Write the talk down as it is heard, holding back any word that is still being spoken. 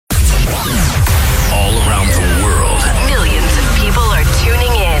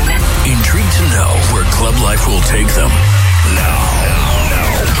life will take them. Now.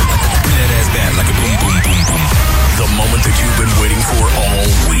 That ass back like a boom, boom, boom, boom. The moment that you've been waiting for all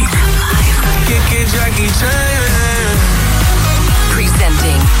week. Jackie Chan.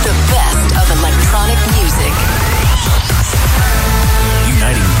 Presenting the best of electronic music.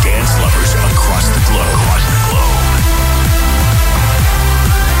 Uniting dance lovers across the globe.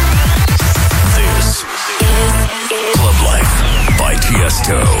 This is Club Life by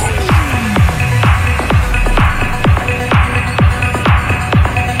Tiesto.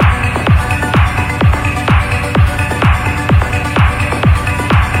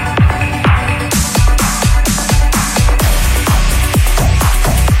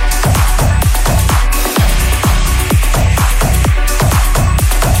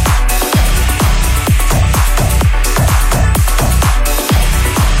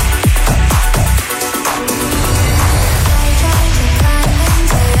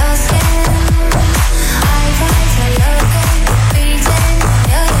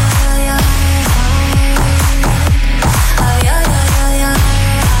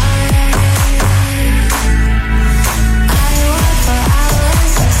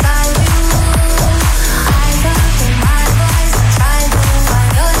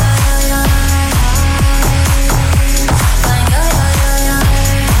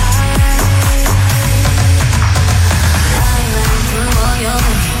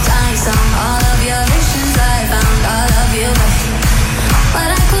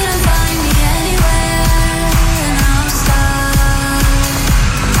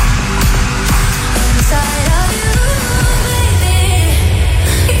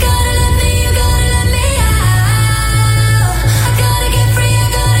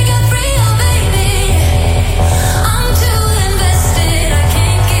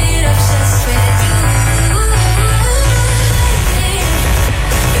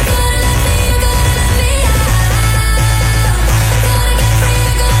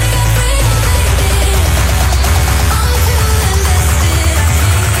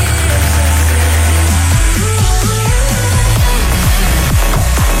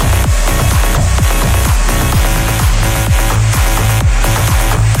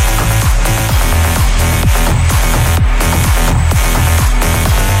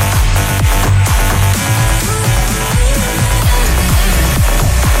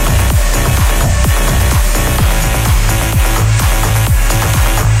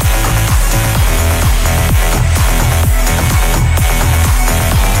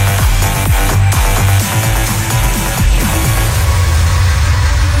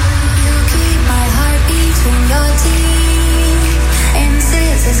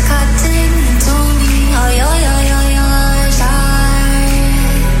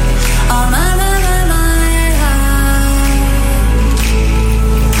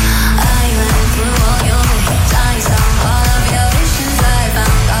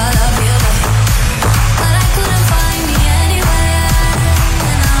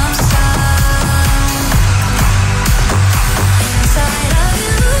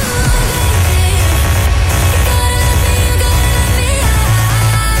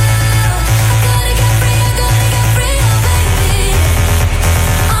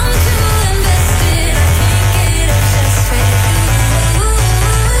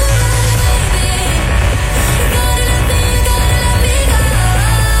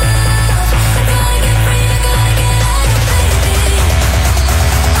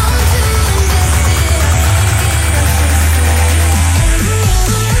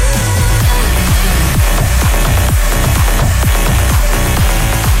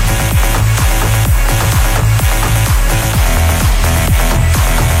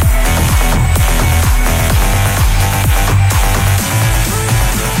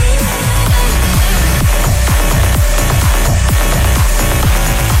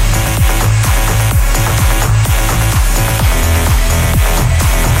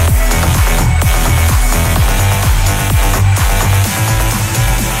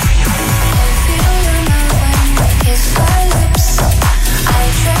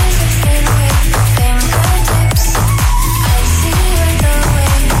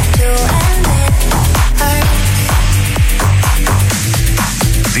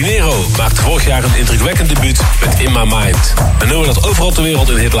 vorig jaar een indrukwekkend debuut met In My Mind. Een nummer dat overal ter wereld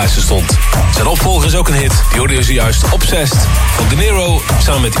in de hitlijsten stond. Zijn opvolger is ook een hit. Die hoorde je zojuist Obsessed van De Niro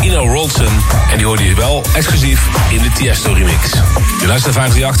samen met Ina Rolson. En die hoorde je wel exclusief in de Tiesto remix. Je luistert naar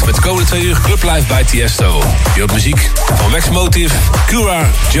 538 met de komende 2 uur Club Live bij Tiesto. Je hoort muziek van Wax Motive, Cura,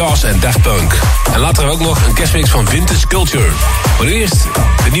 Jaws en Daft Punk. En later ook nog een guestmix van Vintage Culture. Maar nu eerst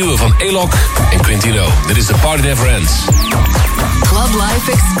de nieuwe van Alok en Quintino. Dit is The Party Never Ends. Club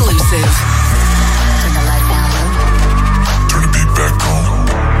Life exclusive. Turn the light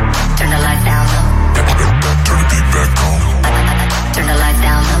lights down low. Turn the beat back on. Turn the lights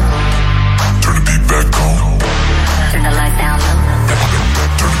down low. Turn the beat back on. Turn the lights down low.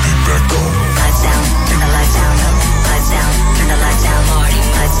 Turn the beat back on. Lights down. Turn the lights down low. Lights down. Turn the lights down. Party.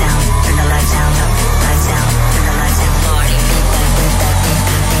 Lights down. Turn the lights down low. Lights down. Turn the lights down. Party.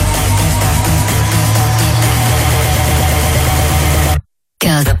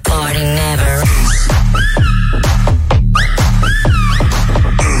 Cause the party never ends.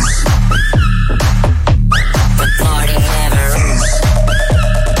 The party never ends.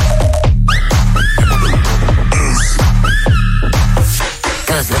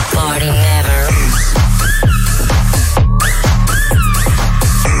 Cause the party never ends.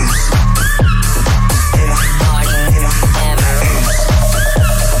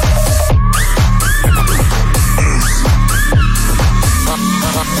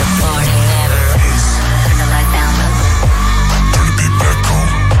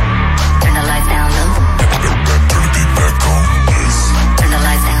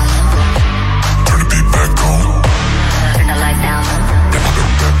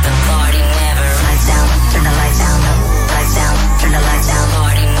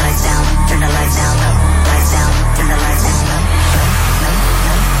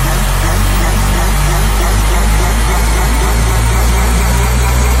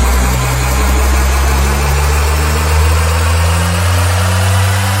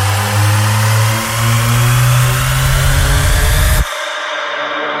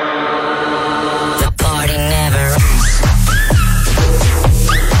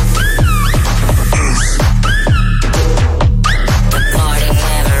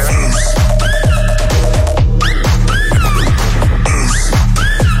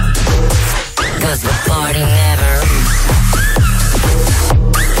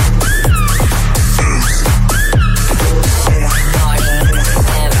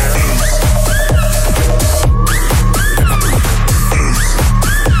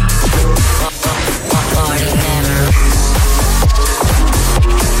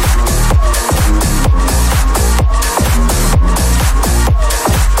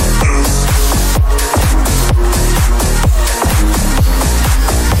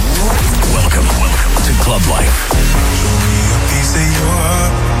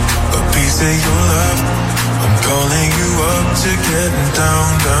 Down,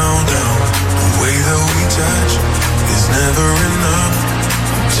 down, down.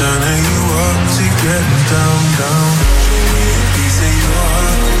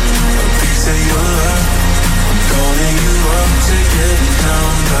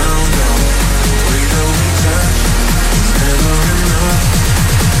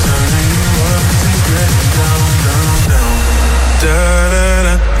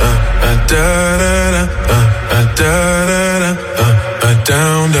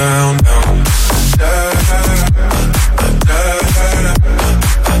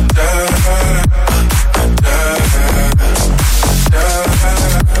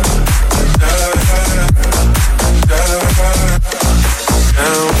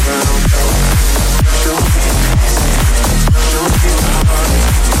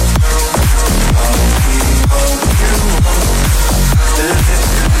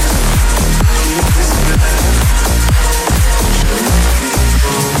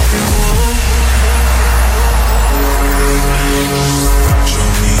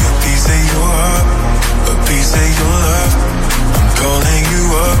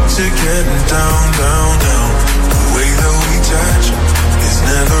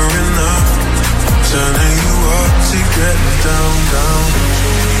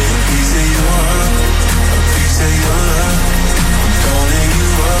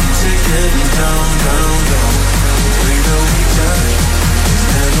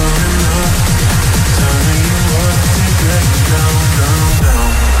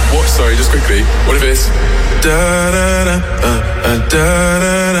 Sorry, just quickly. What if it's da da da da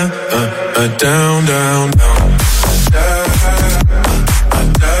da da down down down.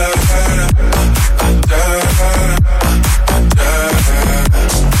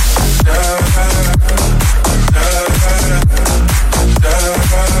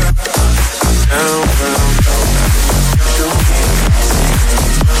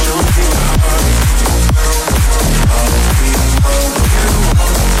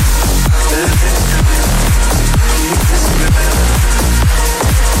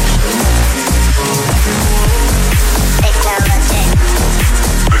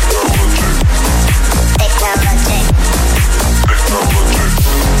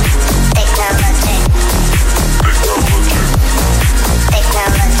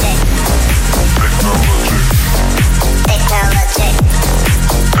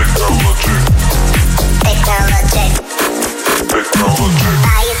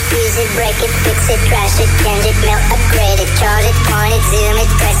 Buy it, use it, break it, fix it, trash it, change it, melt, upgrade it, chart it, point it, zoom it,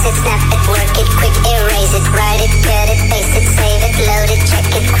 press it, snap it, work it, quick erase it, write it, cut it, paste it, save it, load it, check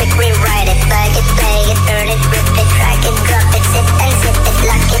it, quick rewrite it, plug it, play it, earn it, rip it, drag it, drop it, zip and zip it,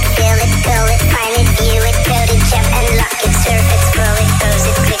 lock it, fill it, call it, find it, view it, code it, jump and lock it, surf it, scroll it, pose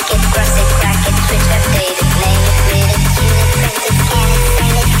it, click it, cross it, crack it, switch, update it, name it, read it, tune it, print it, scan it,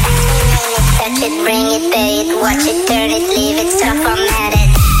 send it, fax me, name it, touch it, bring it, pay it, watch it, turn it, leave it, stop, format it.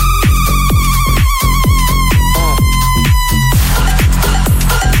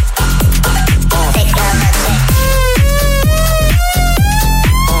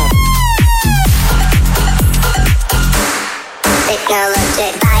 Technology.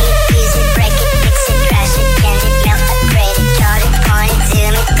 Buy it, use it, break it, fix it, trash it, change it, melt, upgrade it, chart it, point it,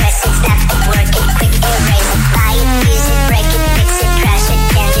 zoom it, press it, snap it, work it, quick erase it. Buy it, use it, break it, fix it, trash it,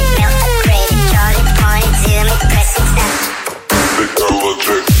 change it, melt, upgrade it, chart it, point it, zoom it, press it, snap it.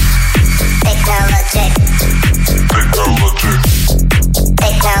 Technology. Technology. Technology.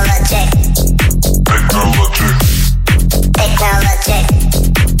 Technology. Technology.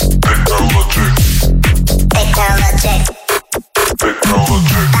 Technology. Technology.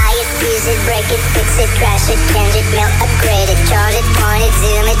 Technology. Buy it, use it, break it, fix it, trash it, change it, melt, upgrade it, chart it, point it,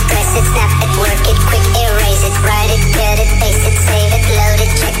 zoom it, press it, snap it, work it, quick erase it, write it, cut it, paste it, save it, load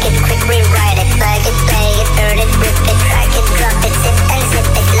it, check it, quick rewrite it, plug it, play it, earn it, rip it, drag it, drop it, zip and zip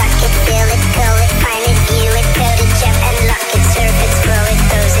it, lock it, fill it, call it, find it, view it, code it, jump and lock it, surf it, scroll it,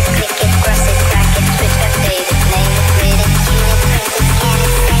 pose it, click it, cross it, crack it, switch, update it, name it, read it, tune it, print it, scan it,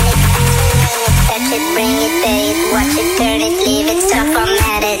 send it, fax me, name it, touch it, bring it, pay it, watch it, turn it, leave it, stop,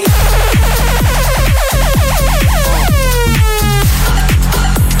 format it.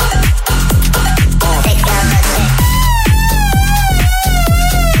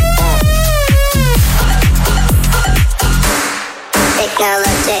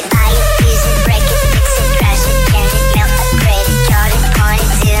 Technology. Buy it, use it, break it, fix it, trash it, change it, melt, upgrade it, chart it, point it,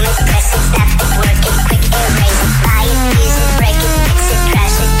 zoom it, press it, snap it, work it, quick erase it. Buy it, use it, break it, fix it,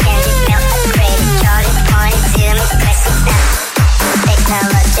 trash it, change it, melt, upgrade it, chart it, point it, zoom it, press it, snap it.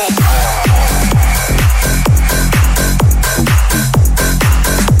 Technology.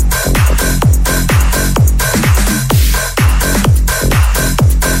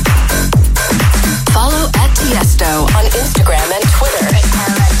 Follow at Tiesto on Instagram and Twitter.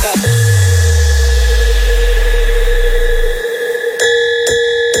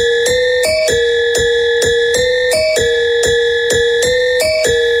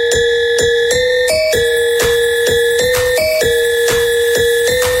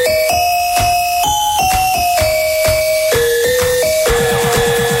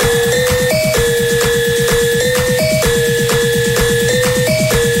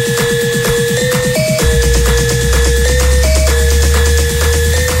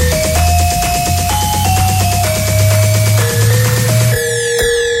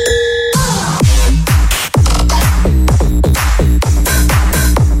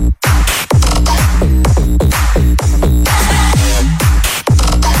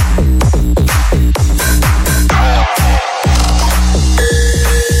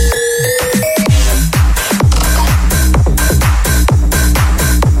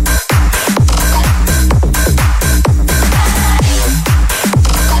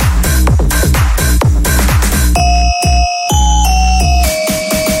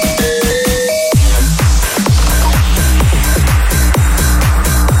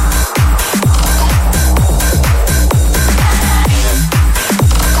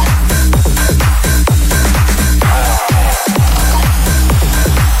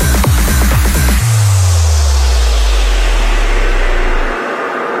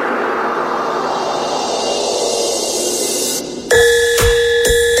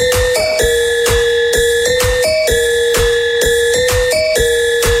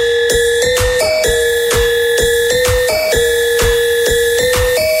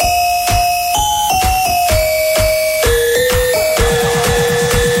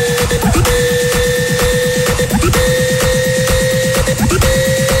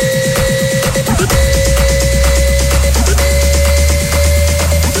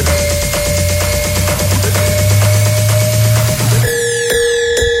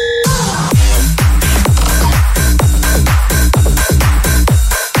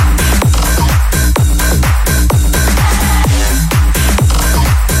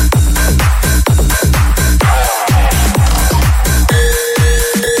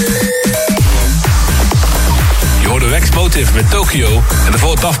 Motive met Tokyo. En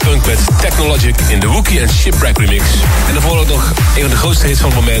daarvoor Daft Punk met Technologic in de Wookie en Shipwreck remix. En daarvoor ook nog een van de grootste hits van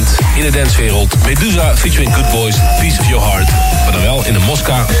het moment in de dancewereld. Medusa featuring Good Boys, Piece of Your Heart. Maar dan wel in de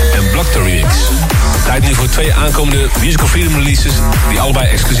Mosca en Blackter remix. Tijd nu voor 2 aankomende Musical Freedom releases die allebei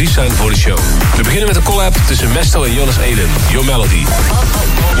exclusief zijn voor de show. We beginnen met een collab tussen Mesto en Jonas Eden. Your Melody.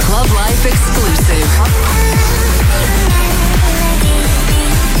 Club Life exclusive.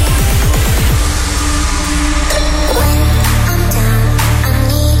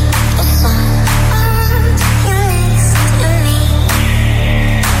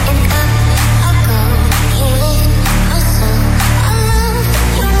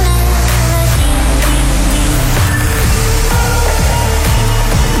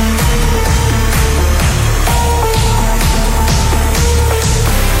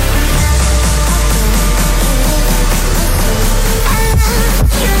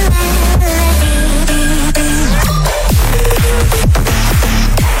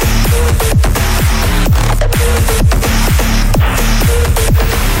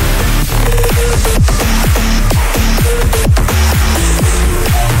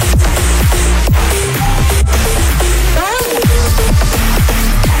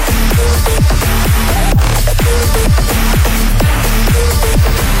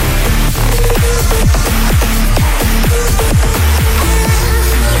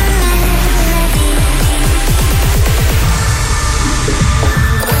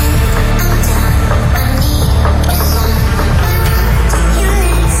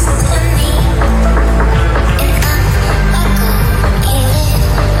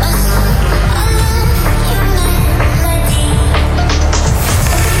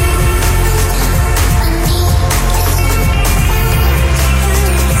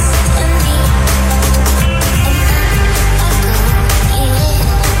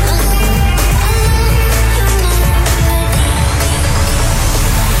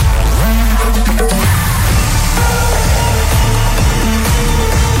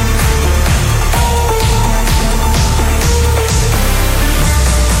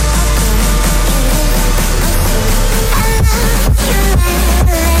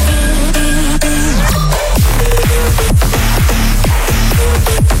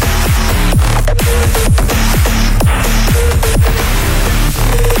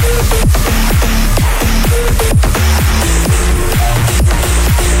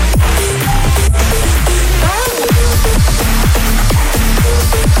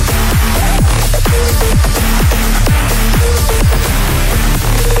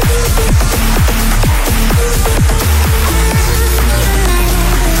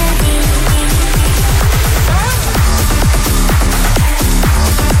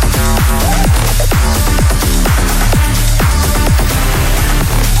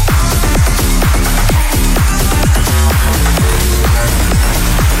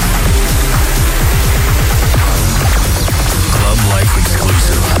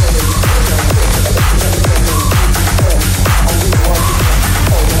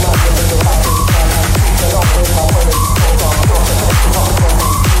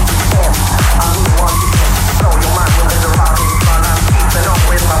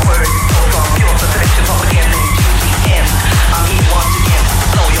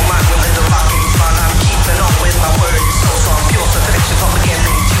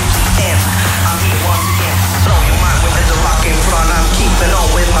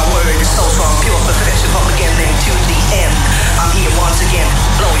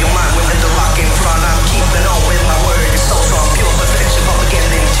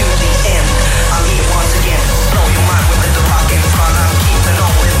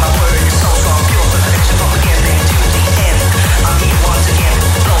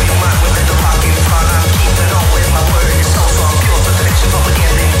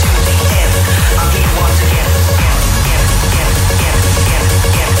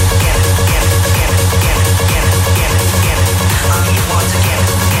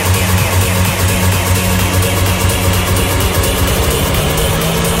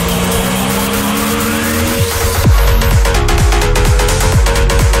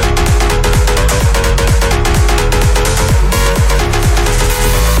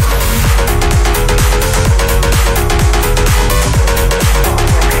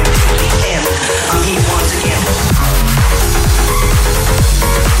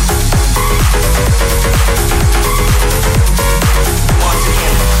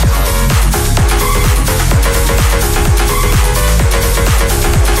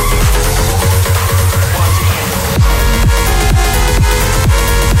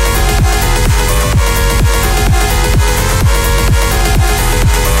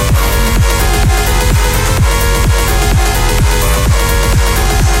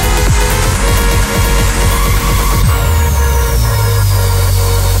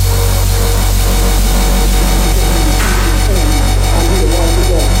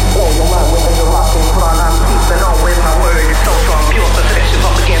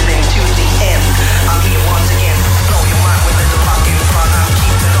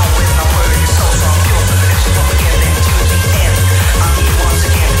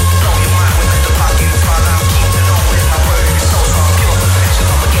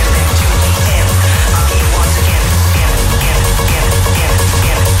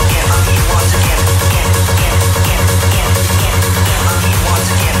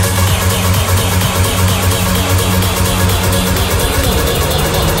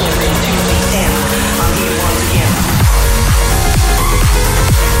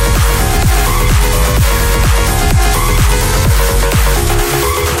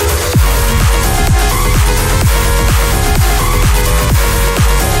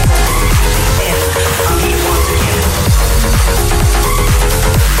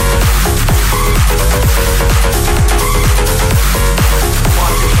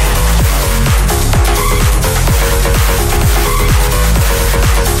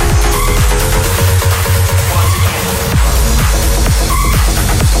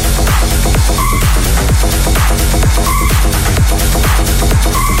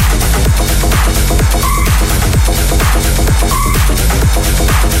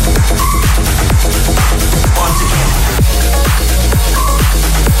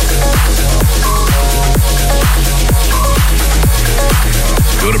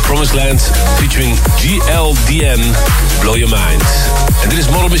 Door de Promised Land featuring GLDN, Blow Your Mind. En dit is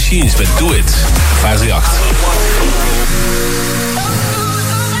Model Machines met Do It, 538.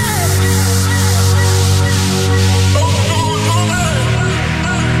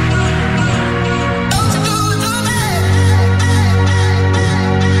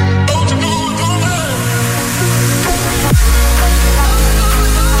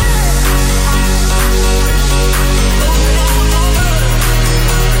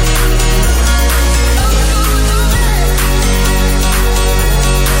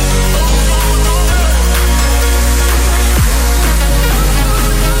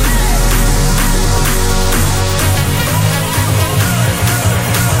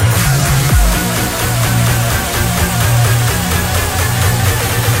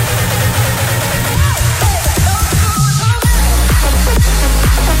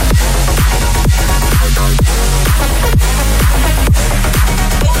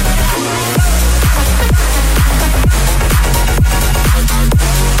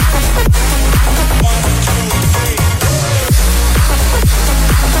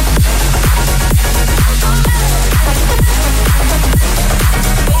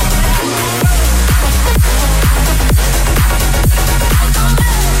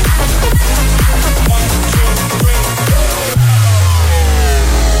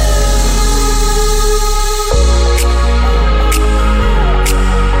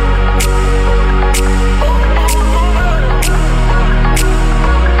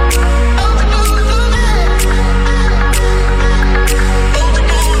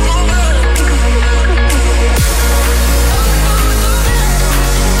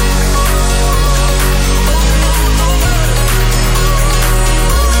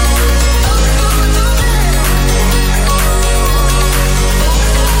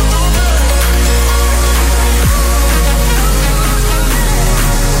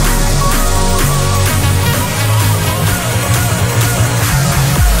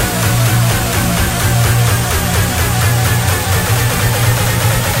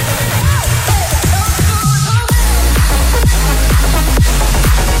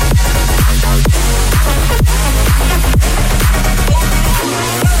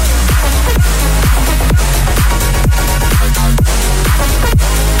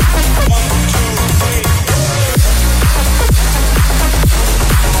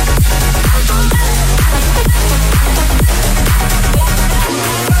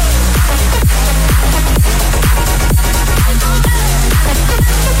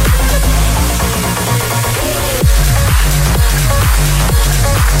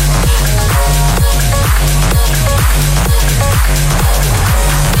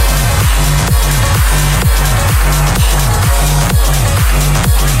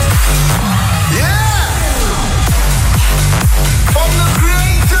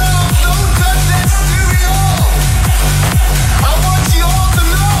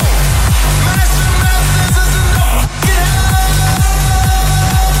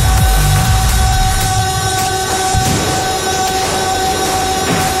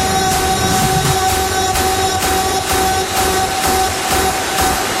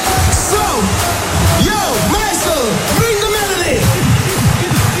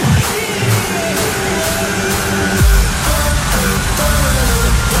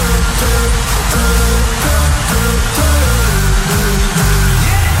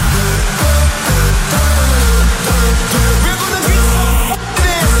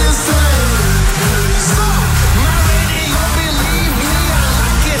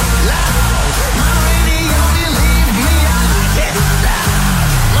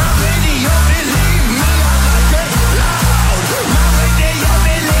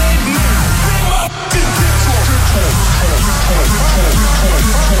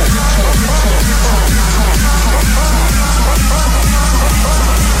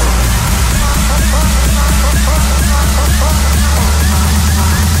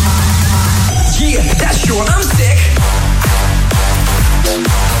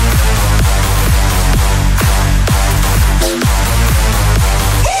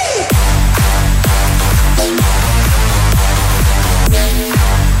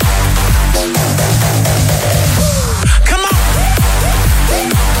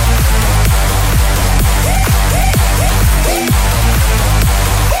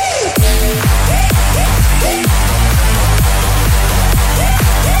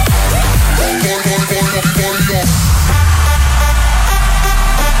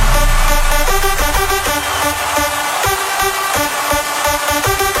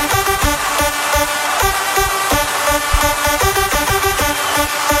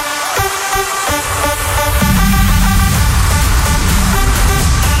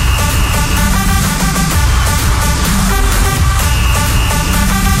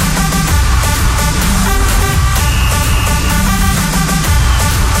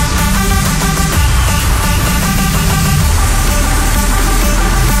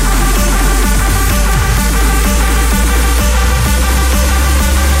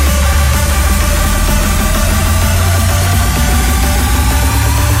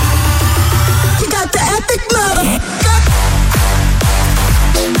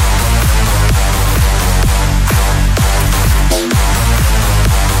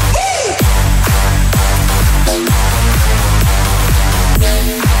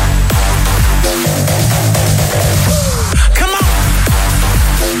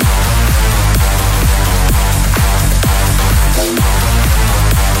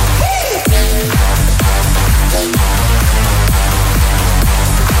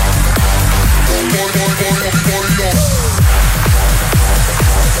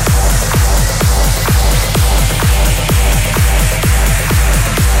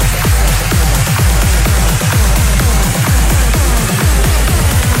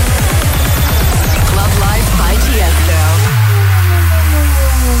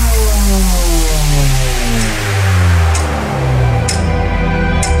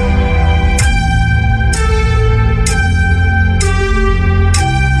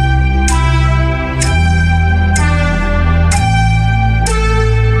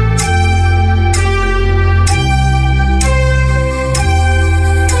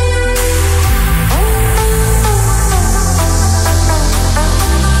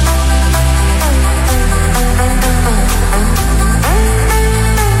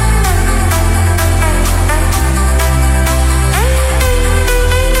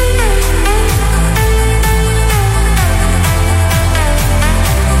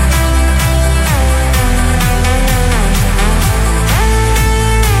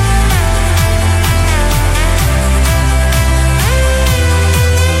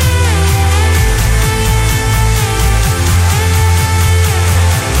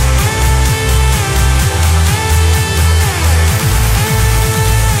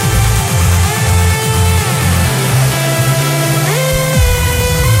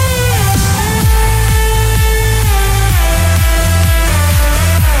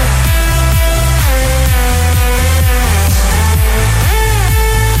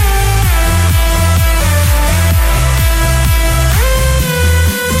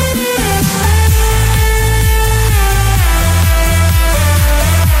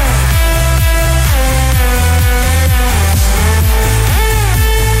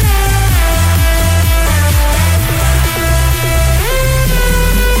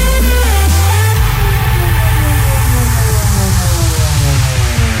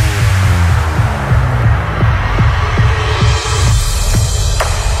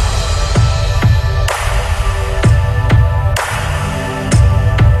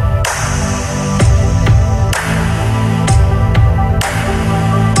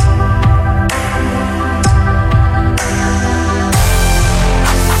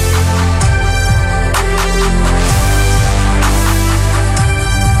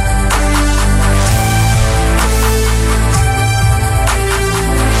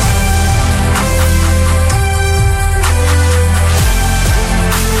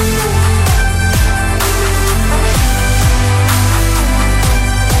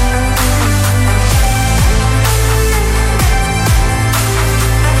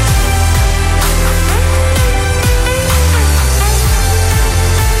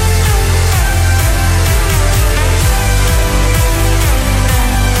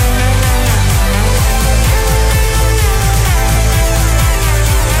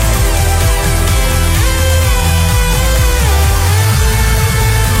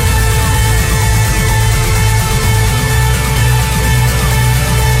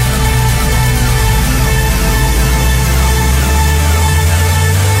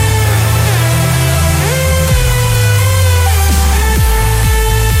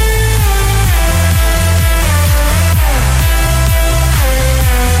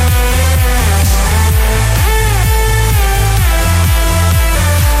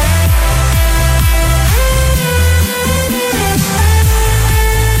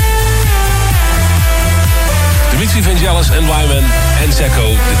 Lucy Vangelis en Wyman en Zeko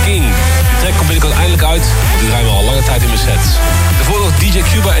The King. De track komt binnenkort eindelijk uit, want die draaien we al lange tijd in mijn sets. Daarvoor nog DJ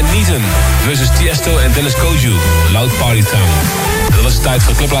Cuba en Neaton versus Tiesto en Dennis Koju, Loud Party Town. En dat is de tijd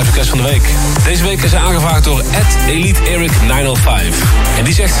voor de Club Live Request van de week. Deze week is hij aangevraagd door @EliteEric905. En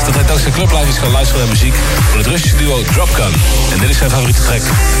die zegt dat hij dankzij Club Live is gaan luisteren naar muziek van het Russische duo Dropgun. En dit is zijn favoriete track,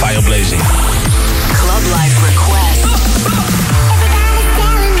 Fire Blazing. Club Life Request.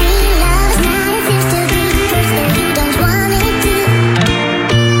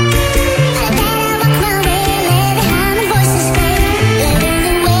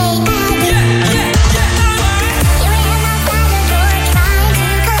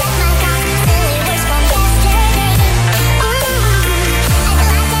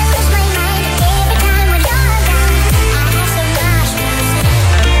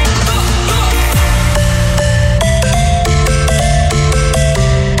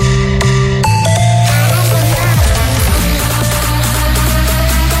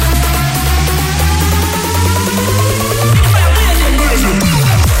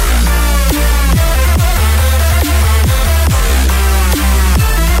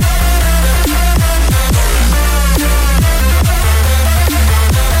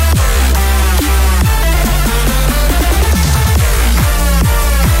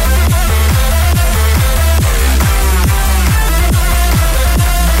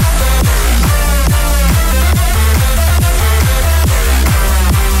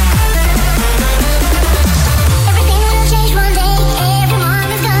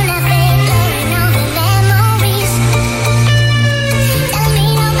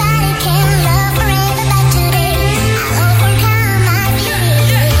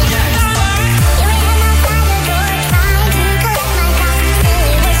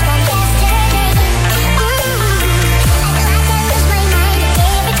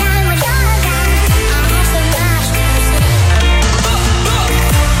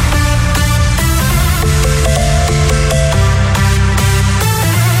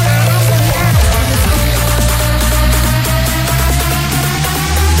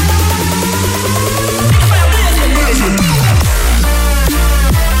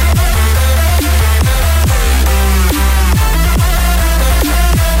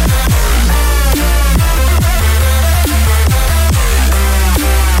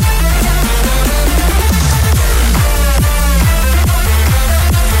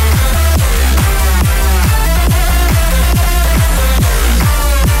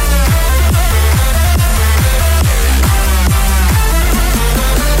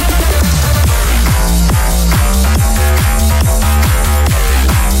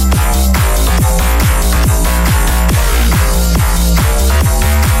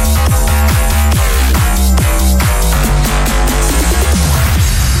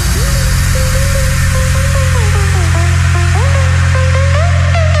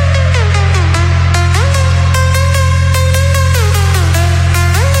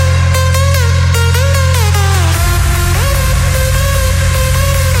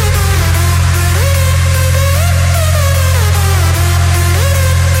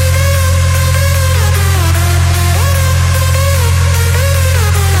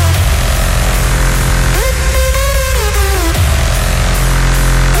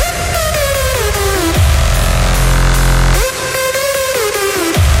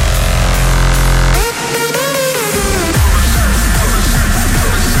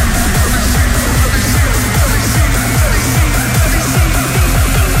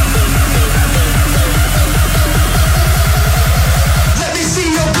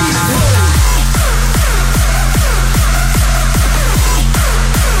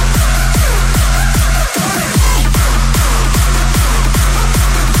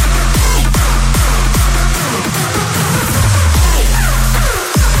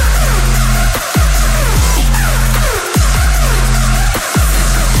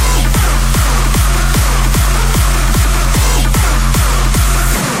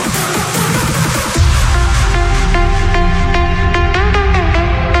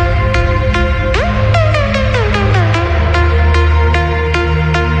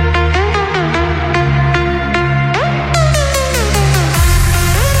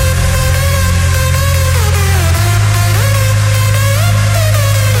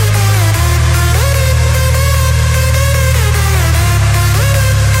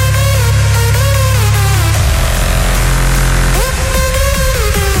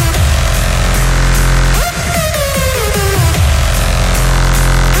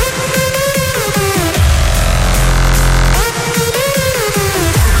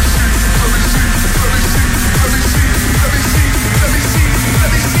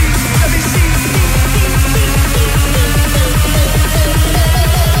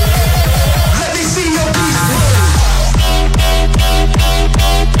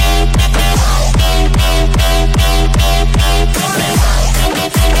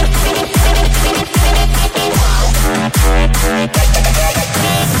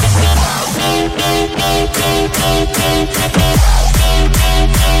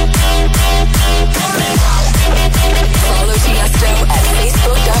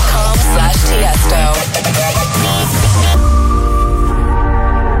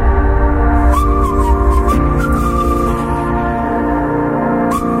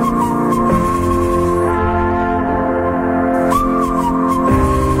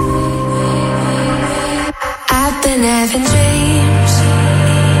 having dreams,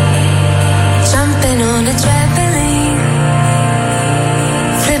 jumping on a trampoline,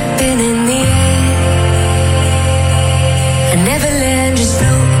 flipping in the air. I never land, just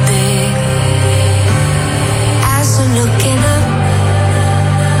float there. As I'm looking up,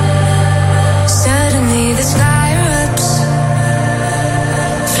 suddenly the sky erupts.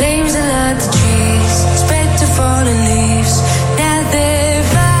 Flames that light the trees, spread to fallen leaves. Now they're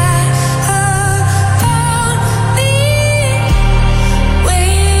right upon me,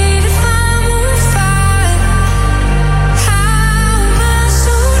 waiting if I'm on fire. How am I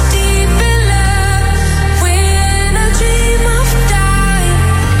so deep in love when I dream of dying?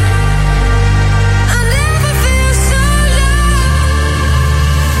 I never feel so low.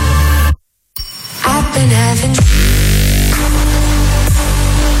 I've been having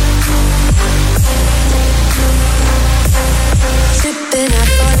tripping, I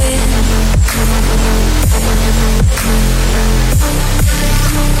fall in.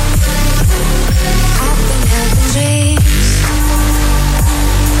 I've been having dreams.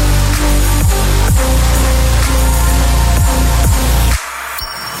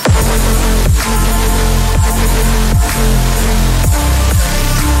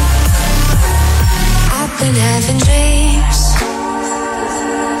 I've been having dreams,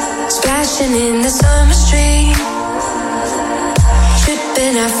 splashing in the summer stream.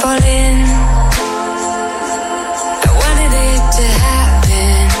 Tripping, I fall in. I wanted it to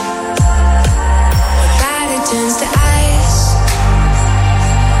happen. My body turns to ice,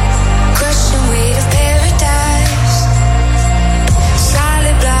 crushing weight of paradise.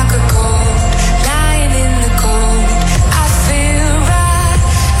 Solid block of gold, lying in the cold. I feel right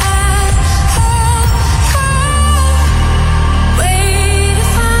at home. Wait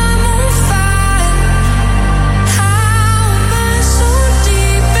if I'm on fire. How am I so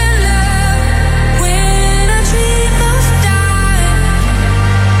deep in love when I dream of dying?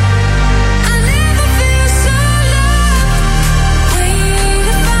 I never feel so low. Wait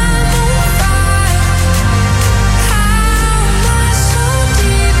if I'm on fire. How am I so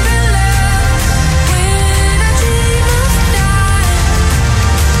deep in love when I dream of dying? I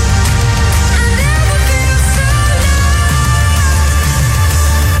never feel so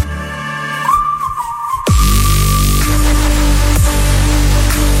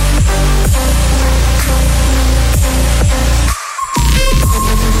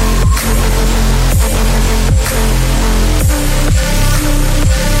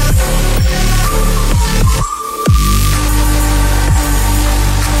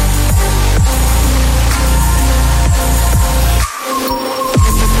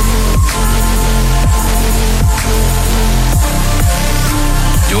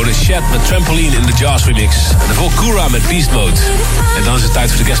Je hoorde Shed met Trampoline in de Jazz remix. En daarvoor Kura met Beast Mode. En dan is het tijd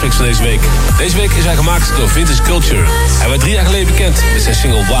voor de guestmix van deze week. Deze week is hij gemaakt door Vintage Culture. Hij werd 3 jaar geleden bekend met zijn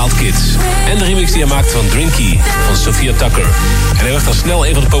single Wild Kids. En de remix die hij maakte van Drinky van Sophia Tucker. En hij werd al snel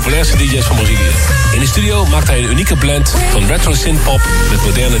een van de populairste DJ's van Brazilië. In de studio maakte hij een unieke blend van retro synthpop met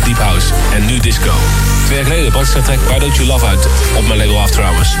moderne deep house en nu disco. 2 jaar geleden bracht zijn track Why Don't You Love uit op mijn label After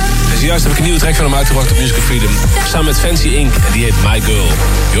Hours. En zojuist heb ik een nieuwe track van hem uitgebracht op Musical Freedom. Samen met Fancy Inc. en die heet My Girl.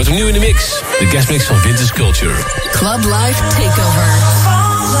 Je hoort hem nu in de mix. De guestmix van Vintage Culture. Club Life Takeover.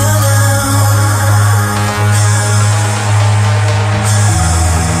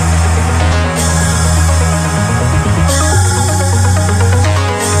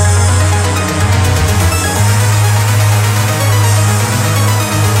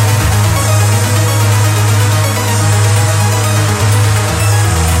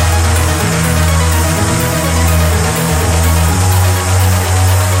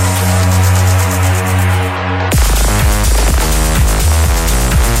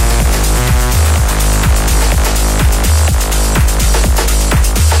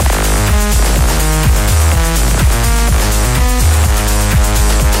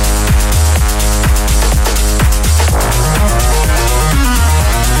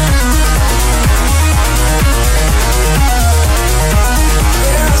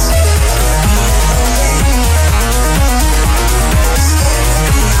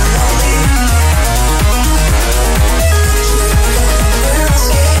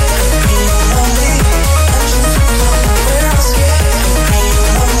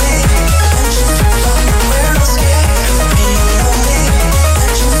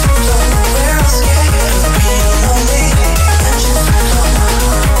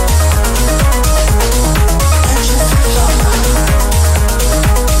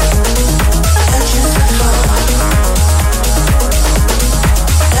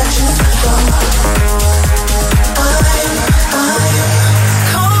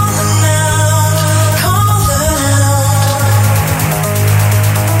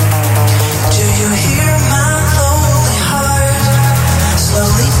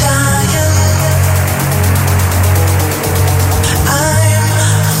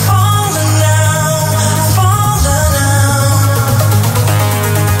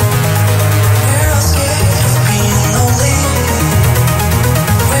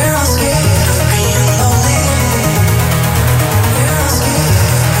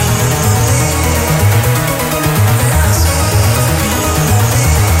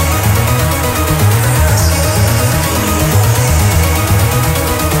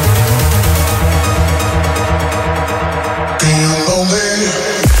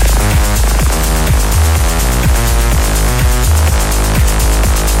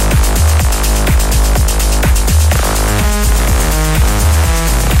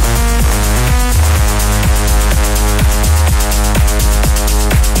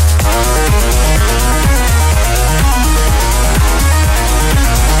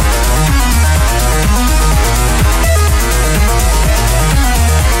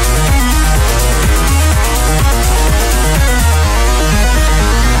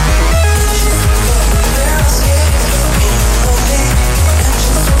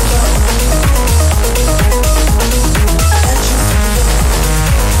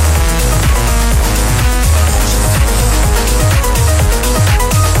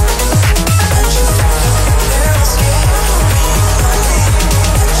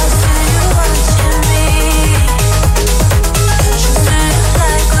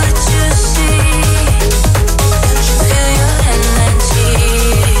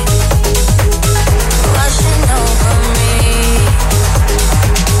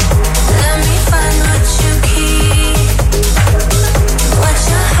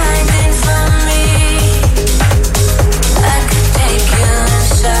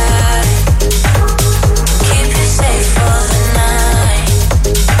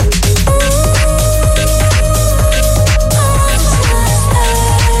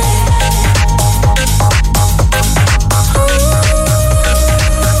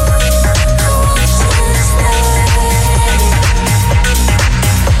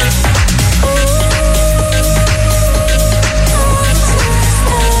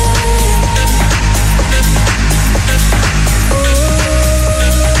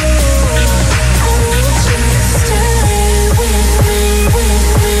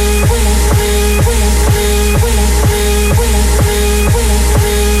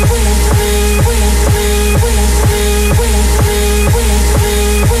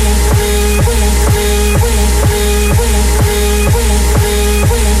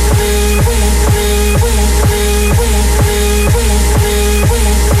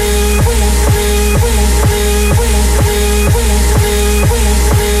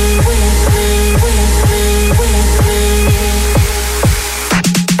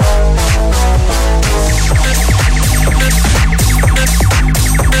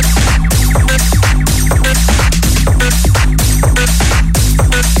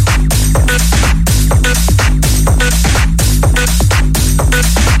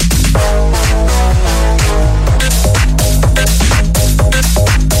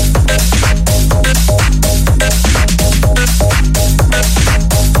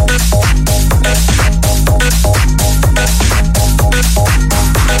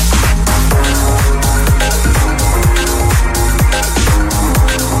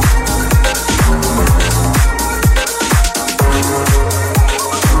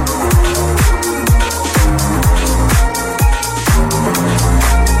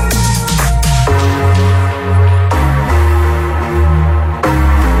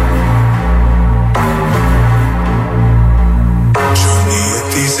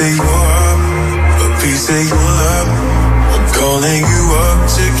 say you're up. I'm calling you up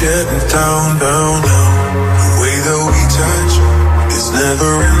to get down, down, down. The way that we touch is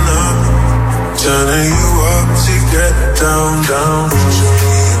never enough. Turning you up to get down, down. Show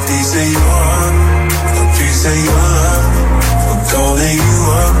me a piece of your heart, a piece of your love. I'm calling you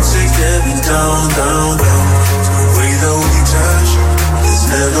up to get down, down, down. The way that we touch is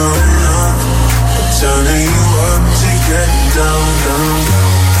never enough. I'm turning you up to get down, down,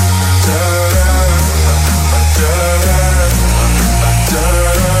 down.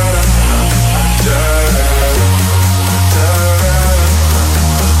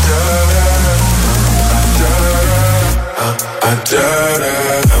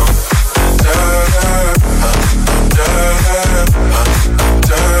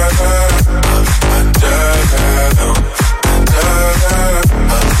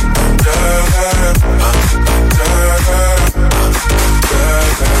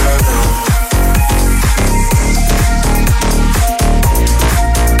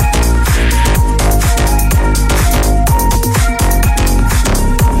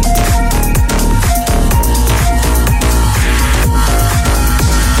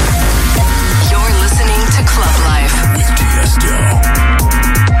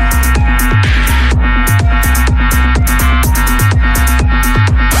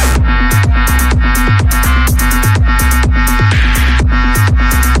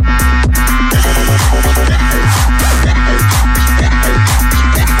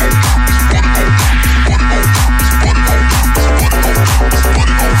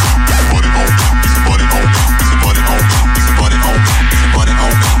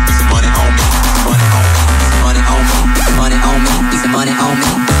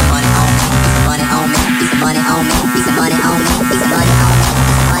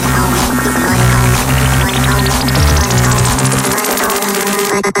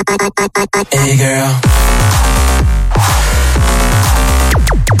 Hey girl.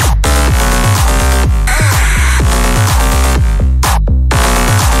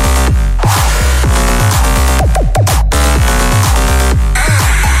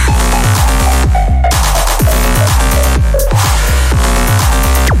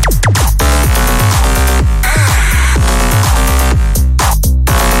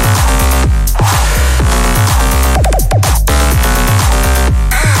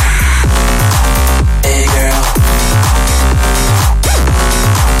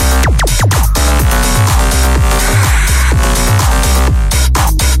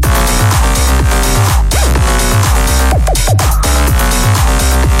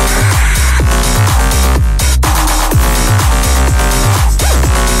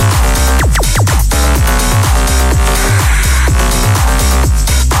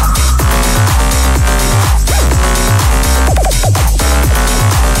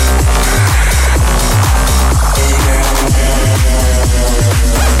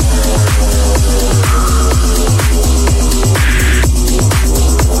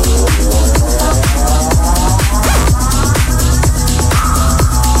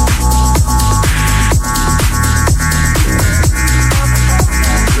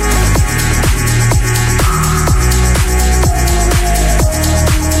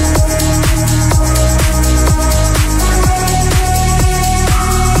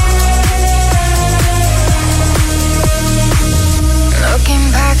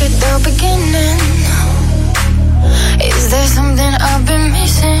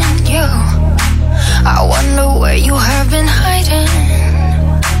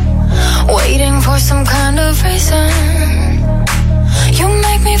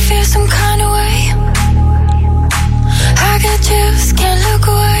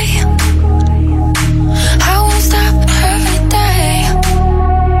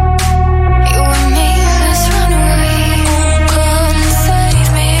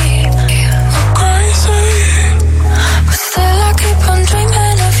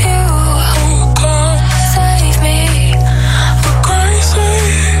 Dreaming of you, oh, come save me.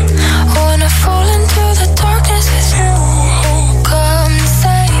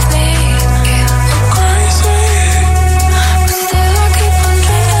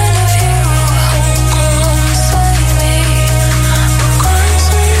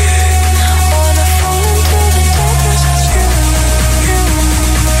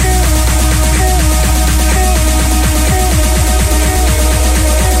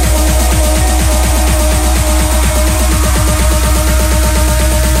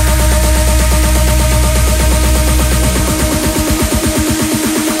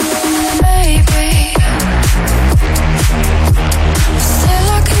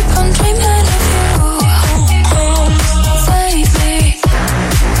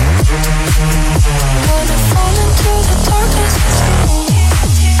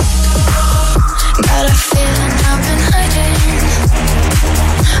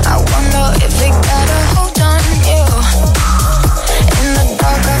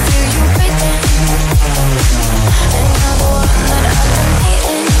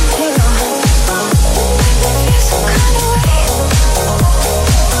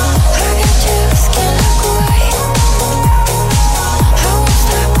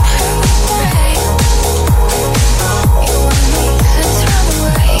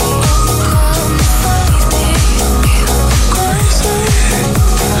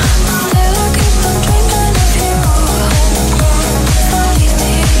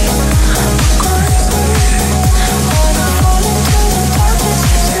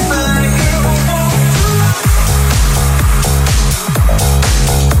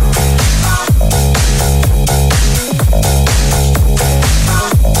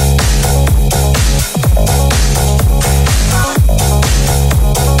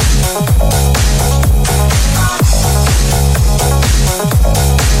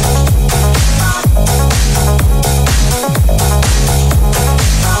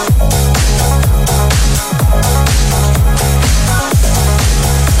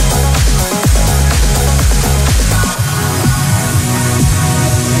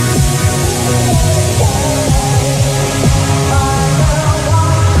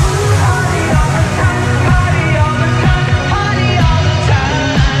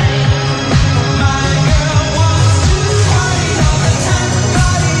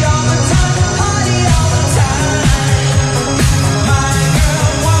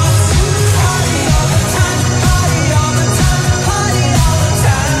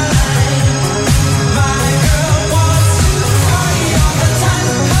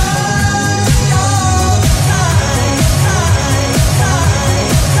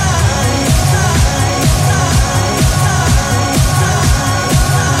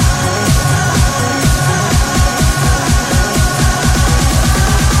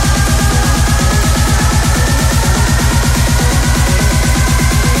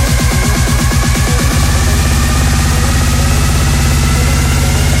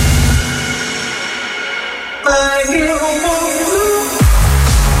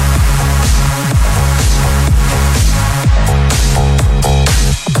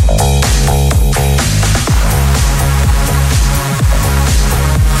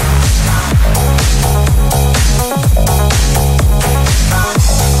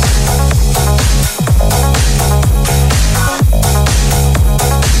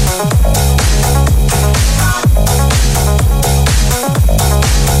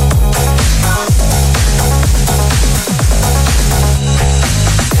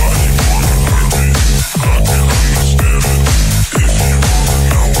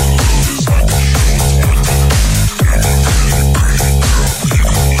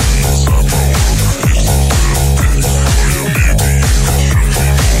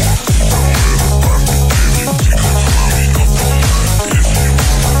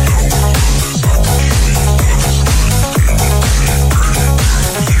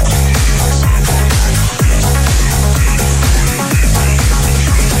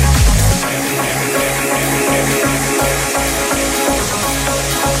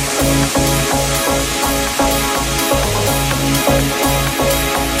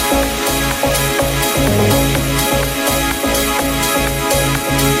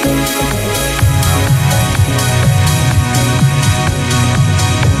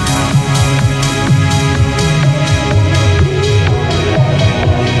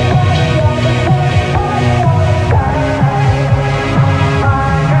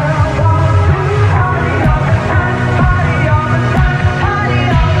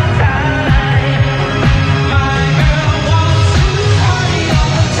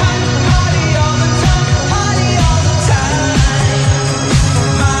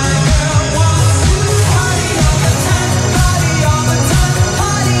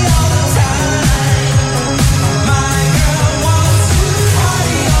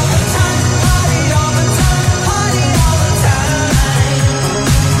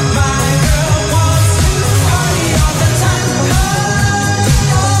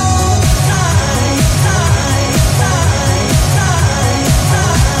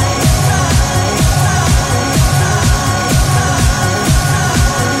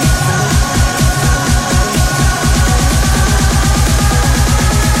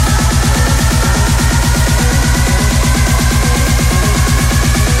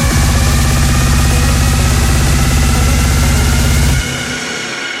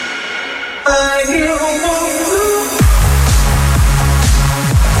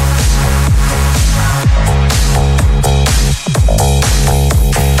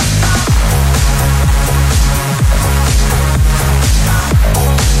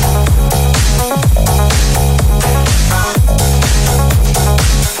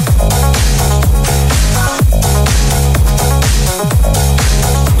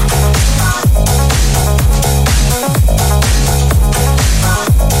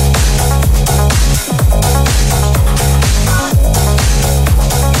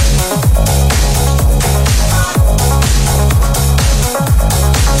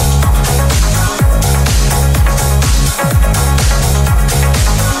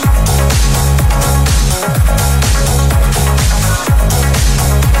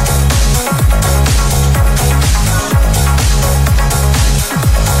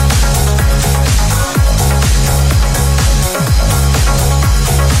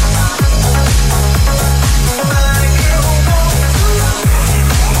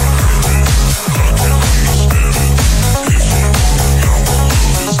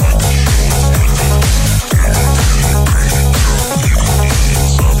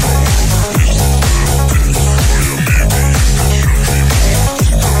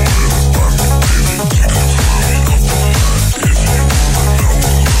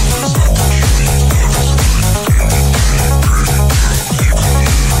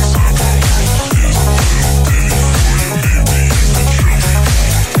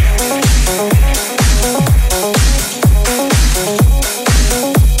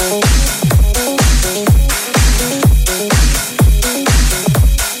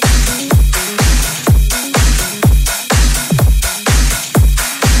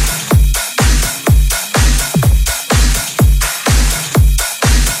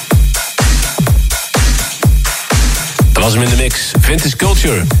 was hem in de mix. Vintage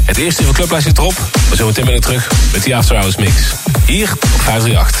Culture. Het eerste van Clublijst zit erop. Maar zometeen ben ik terug met die After Hours mix. Hier op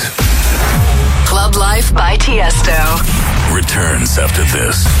 538. Club Life by Tiesto. Returns after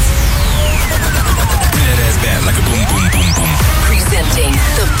this. That ass bad like a boom, boom, boom, boom. Presenting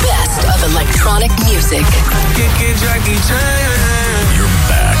the best of electronic music. You're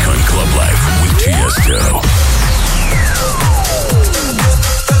back on Club Life with Tiesto.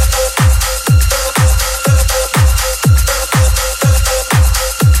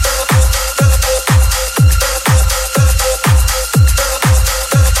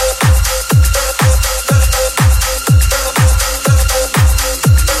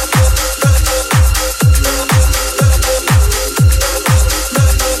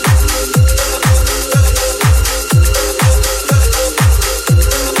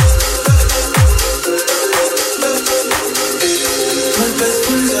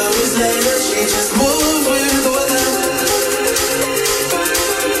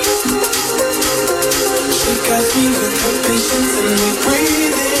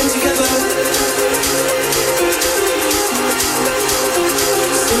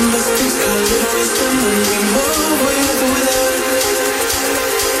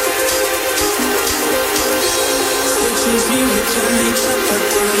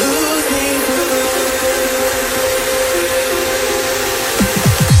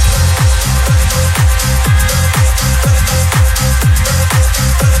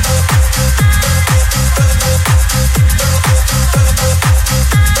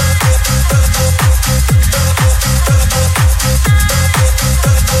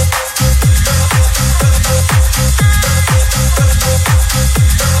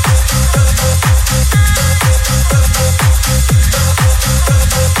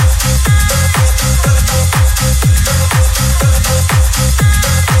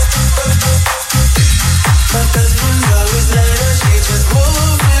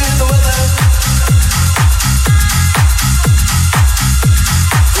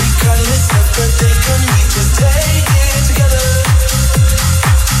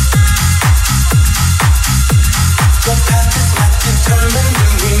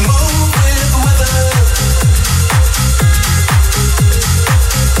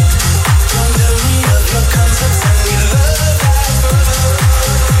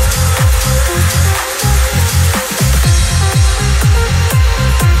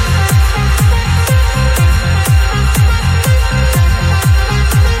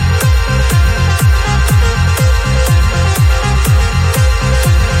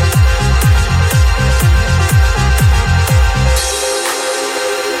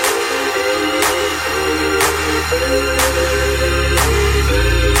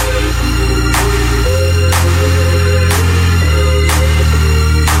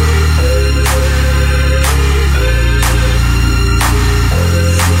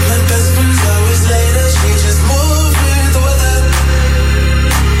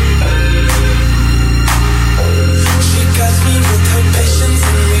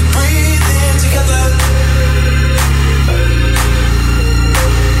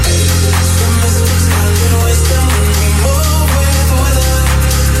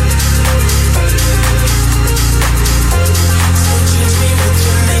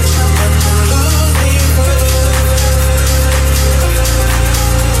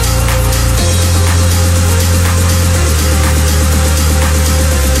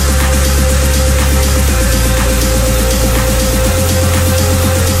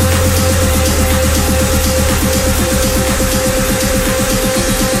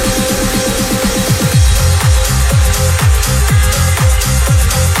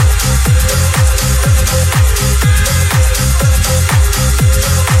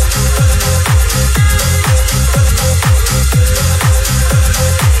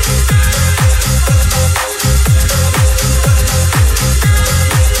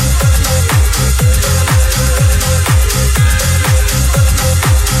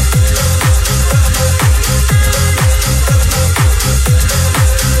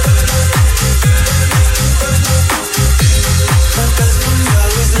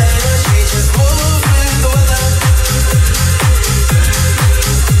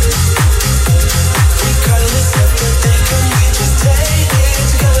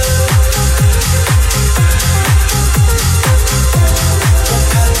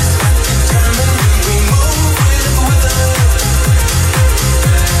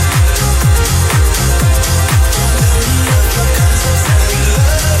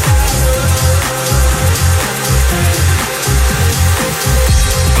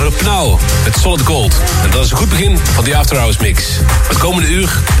 Now met Solid Gold. En dat is een goed begin van die After Hours mix. Het komende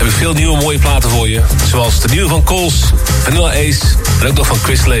uur heb ik veel nieuwe mooie platen voor je. Zoals de nieuwe van Coles, Vanilla Ace en ook nog van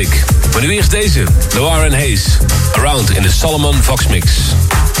Chris Lake. Maar nu eerst deze, Noir and Hayes. Around in de Solomon Vox mix.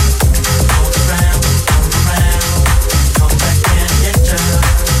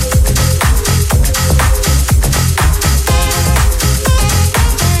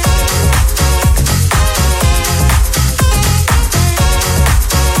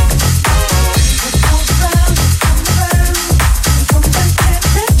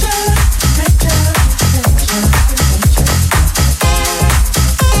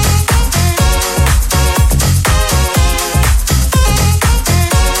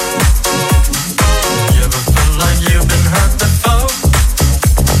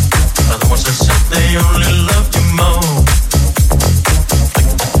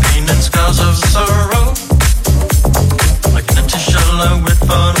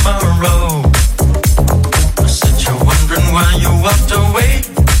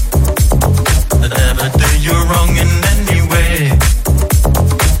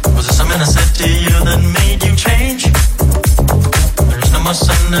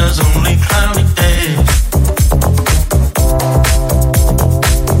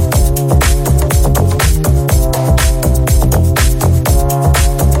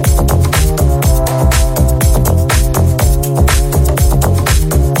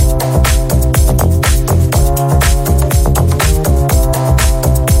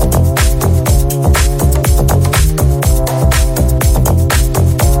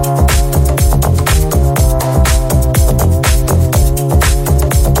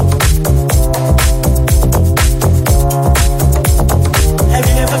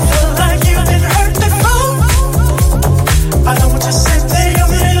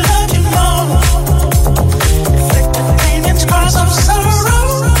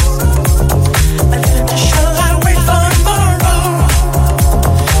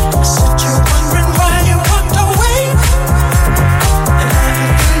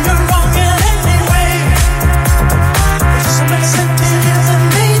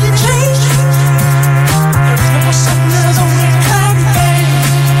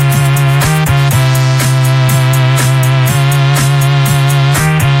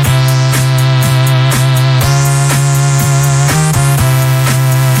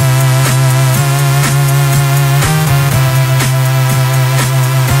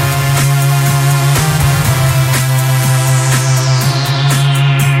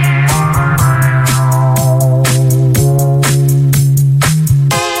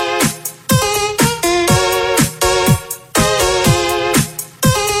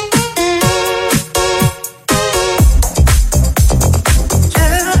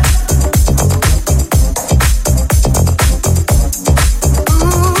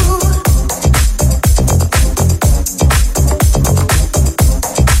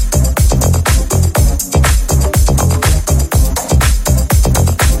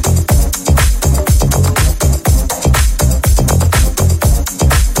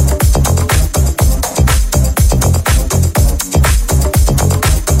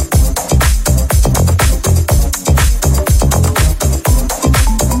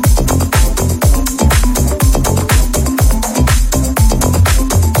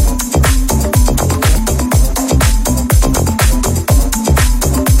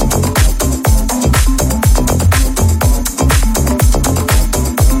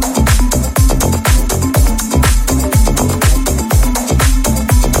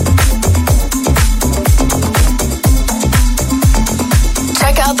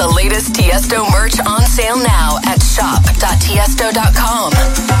 Tiesto merch on sale now at shop.tiesto.com.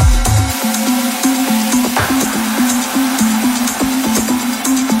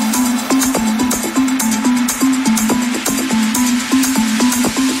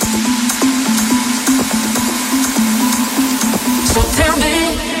 So tell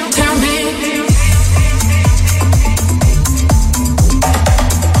me.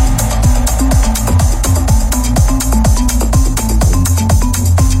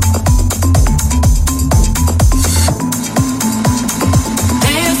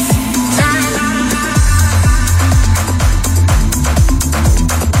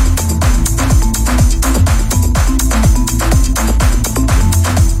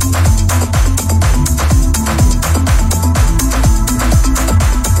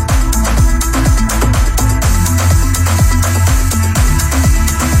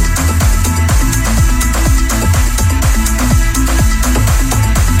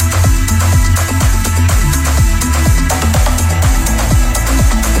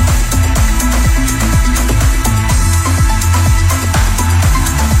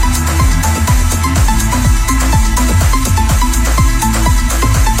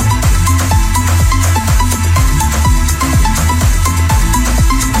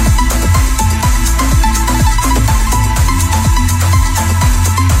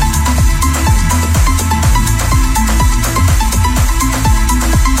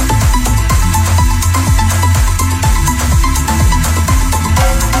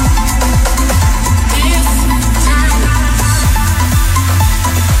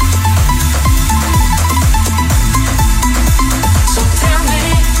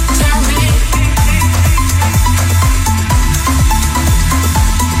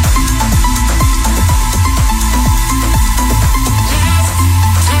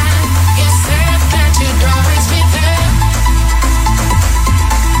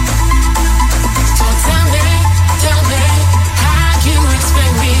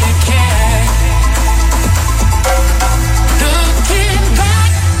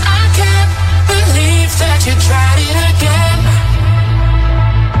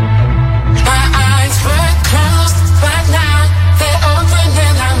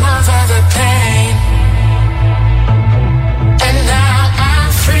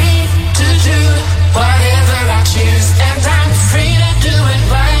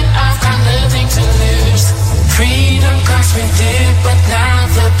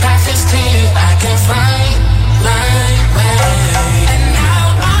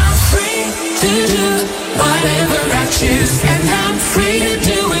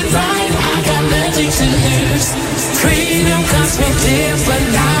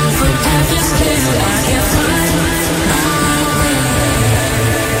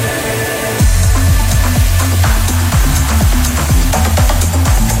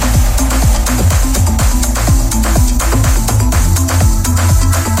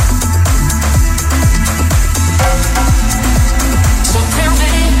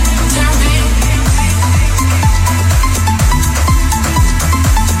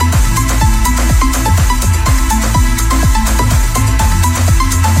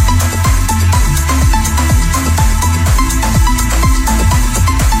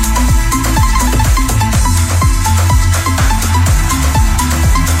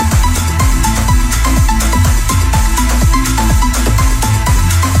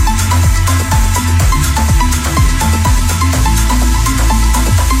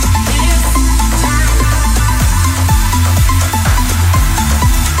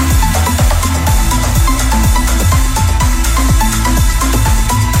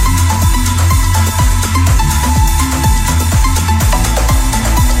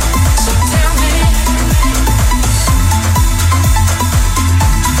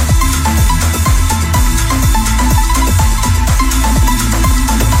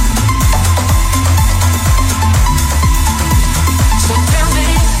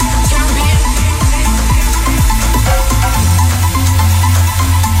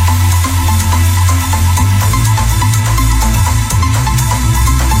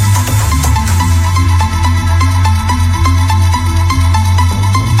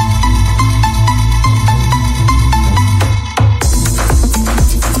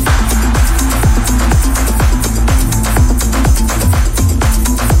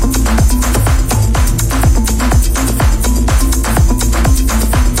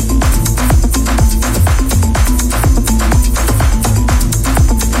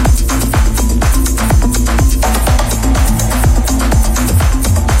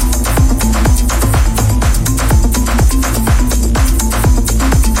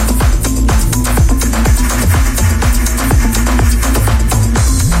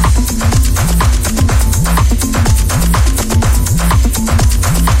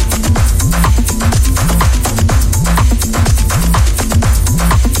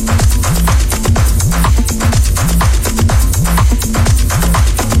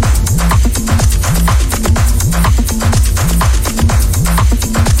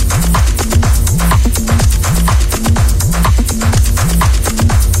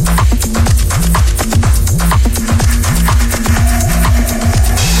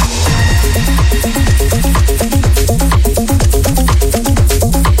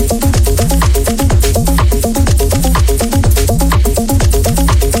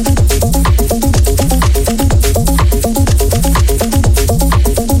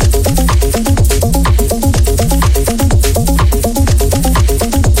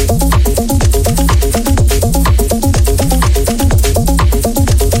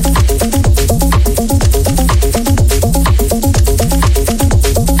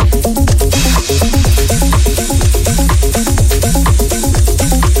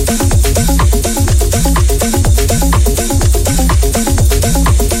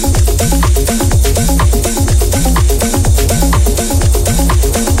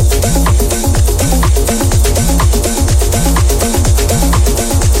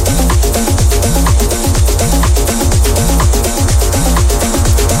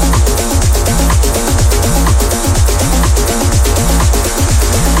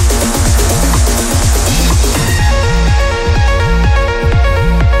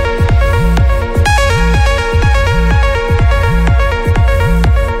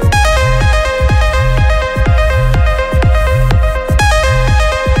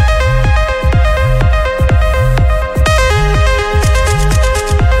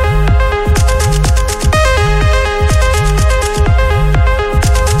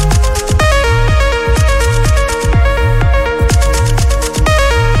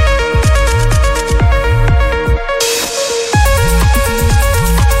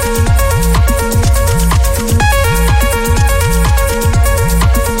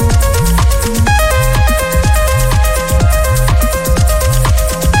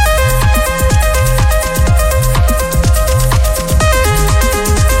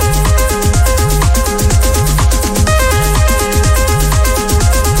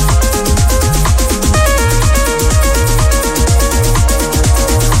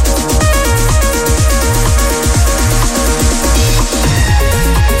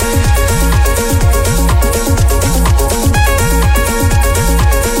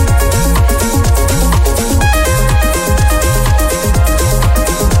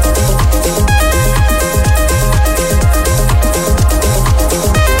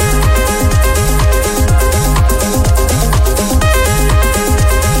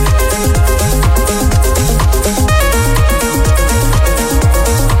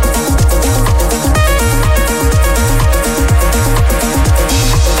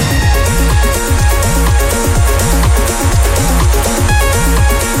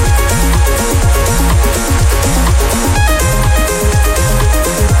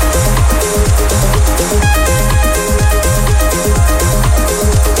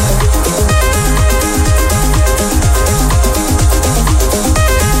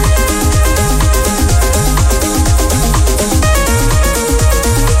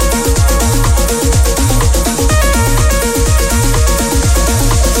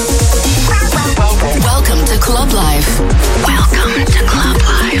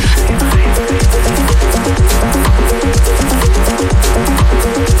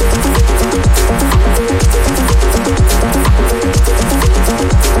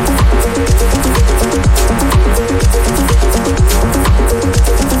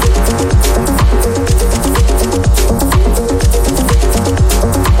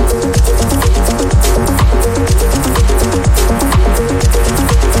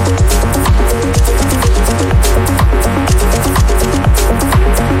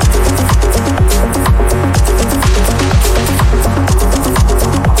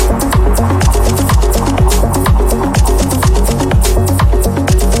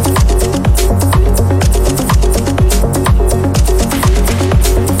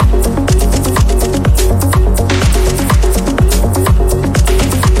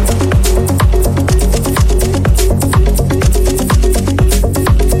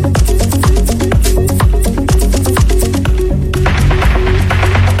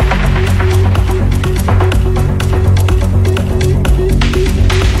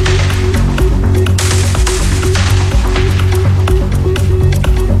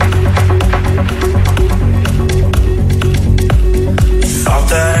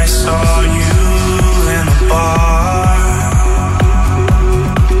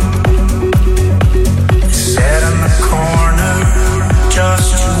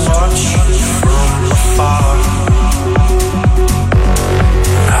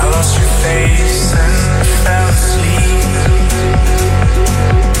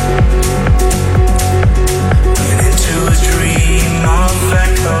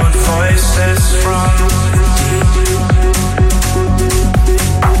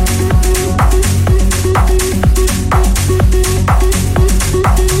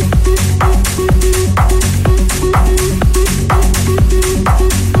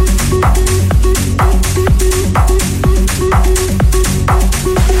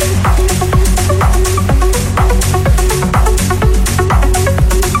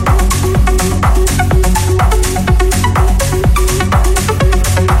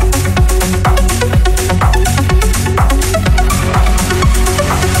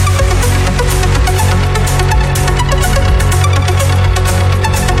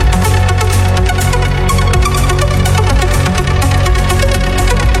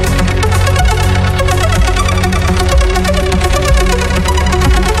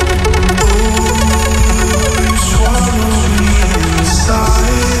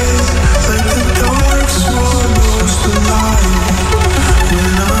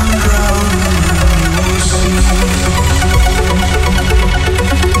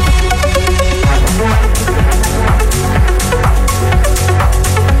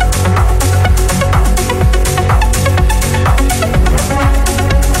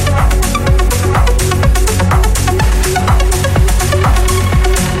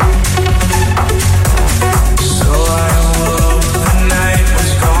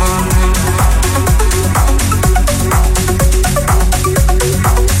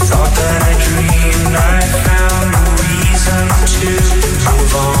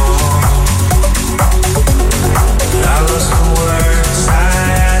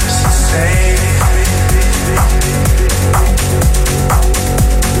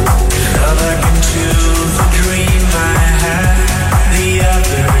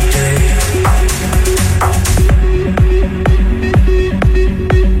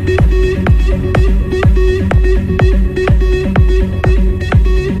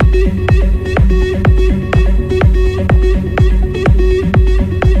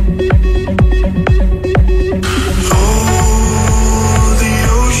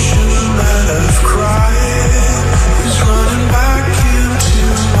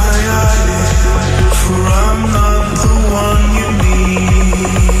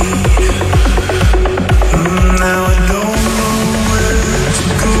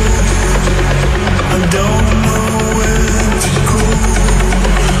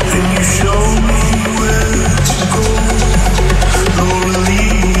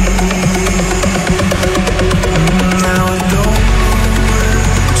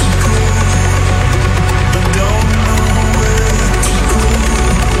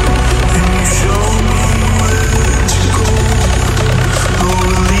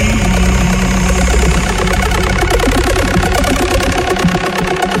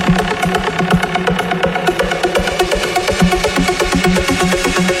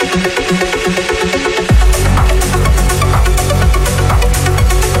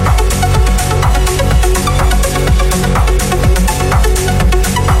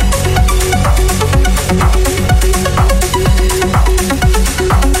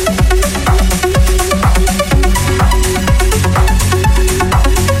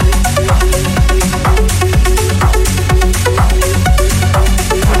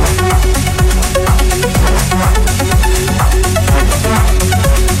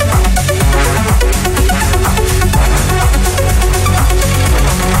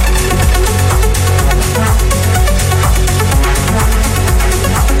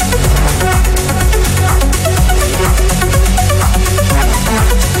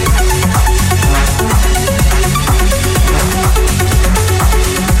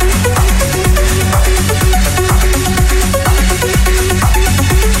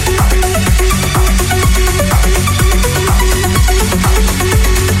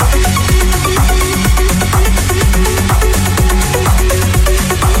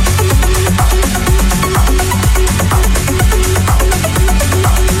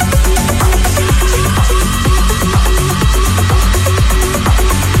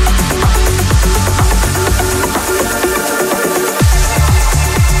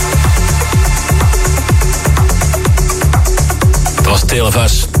 Tale of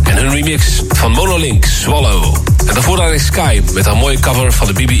Us en hun remix van Monolink, Swallow. En daarvoor daar is Sky met haar mooie cover van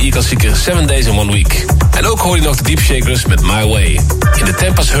de BBE-klassieker 7 Days in 1 Week. En ook hoor je nog de Deep Shakers met My Way in de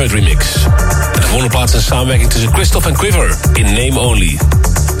Tempest Hurt remix. En de volgende plaats een samenwerking tussen Christoph en Quiver in Name Only.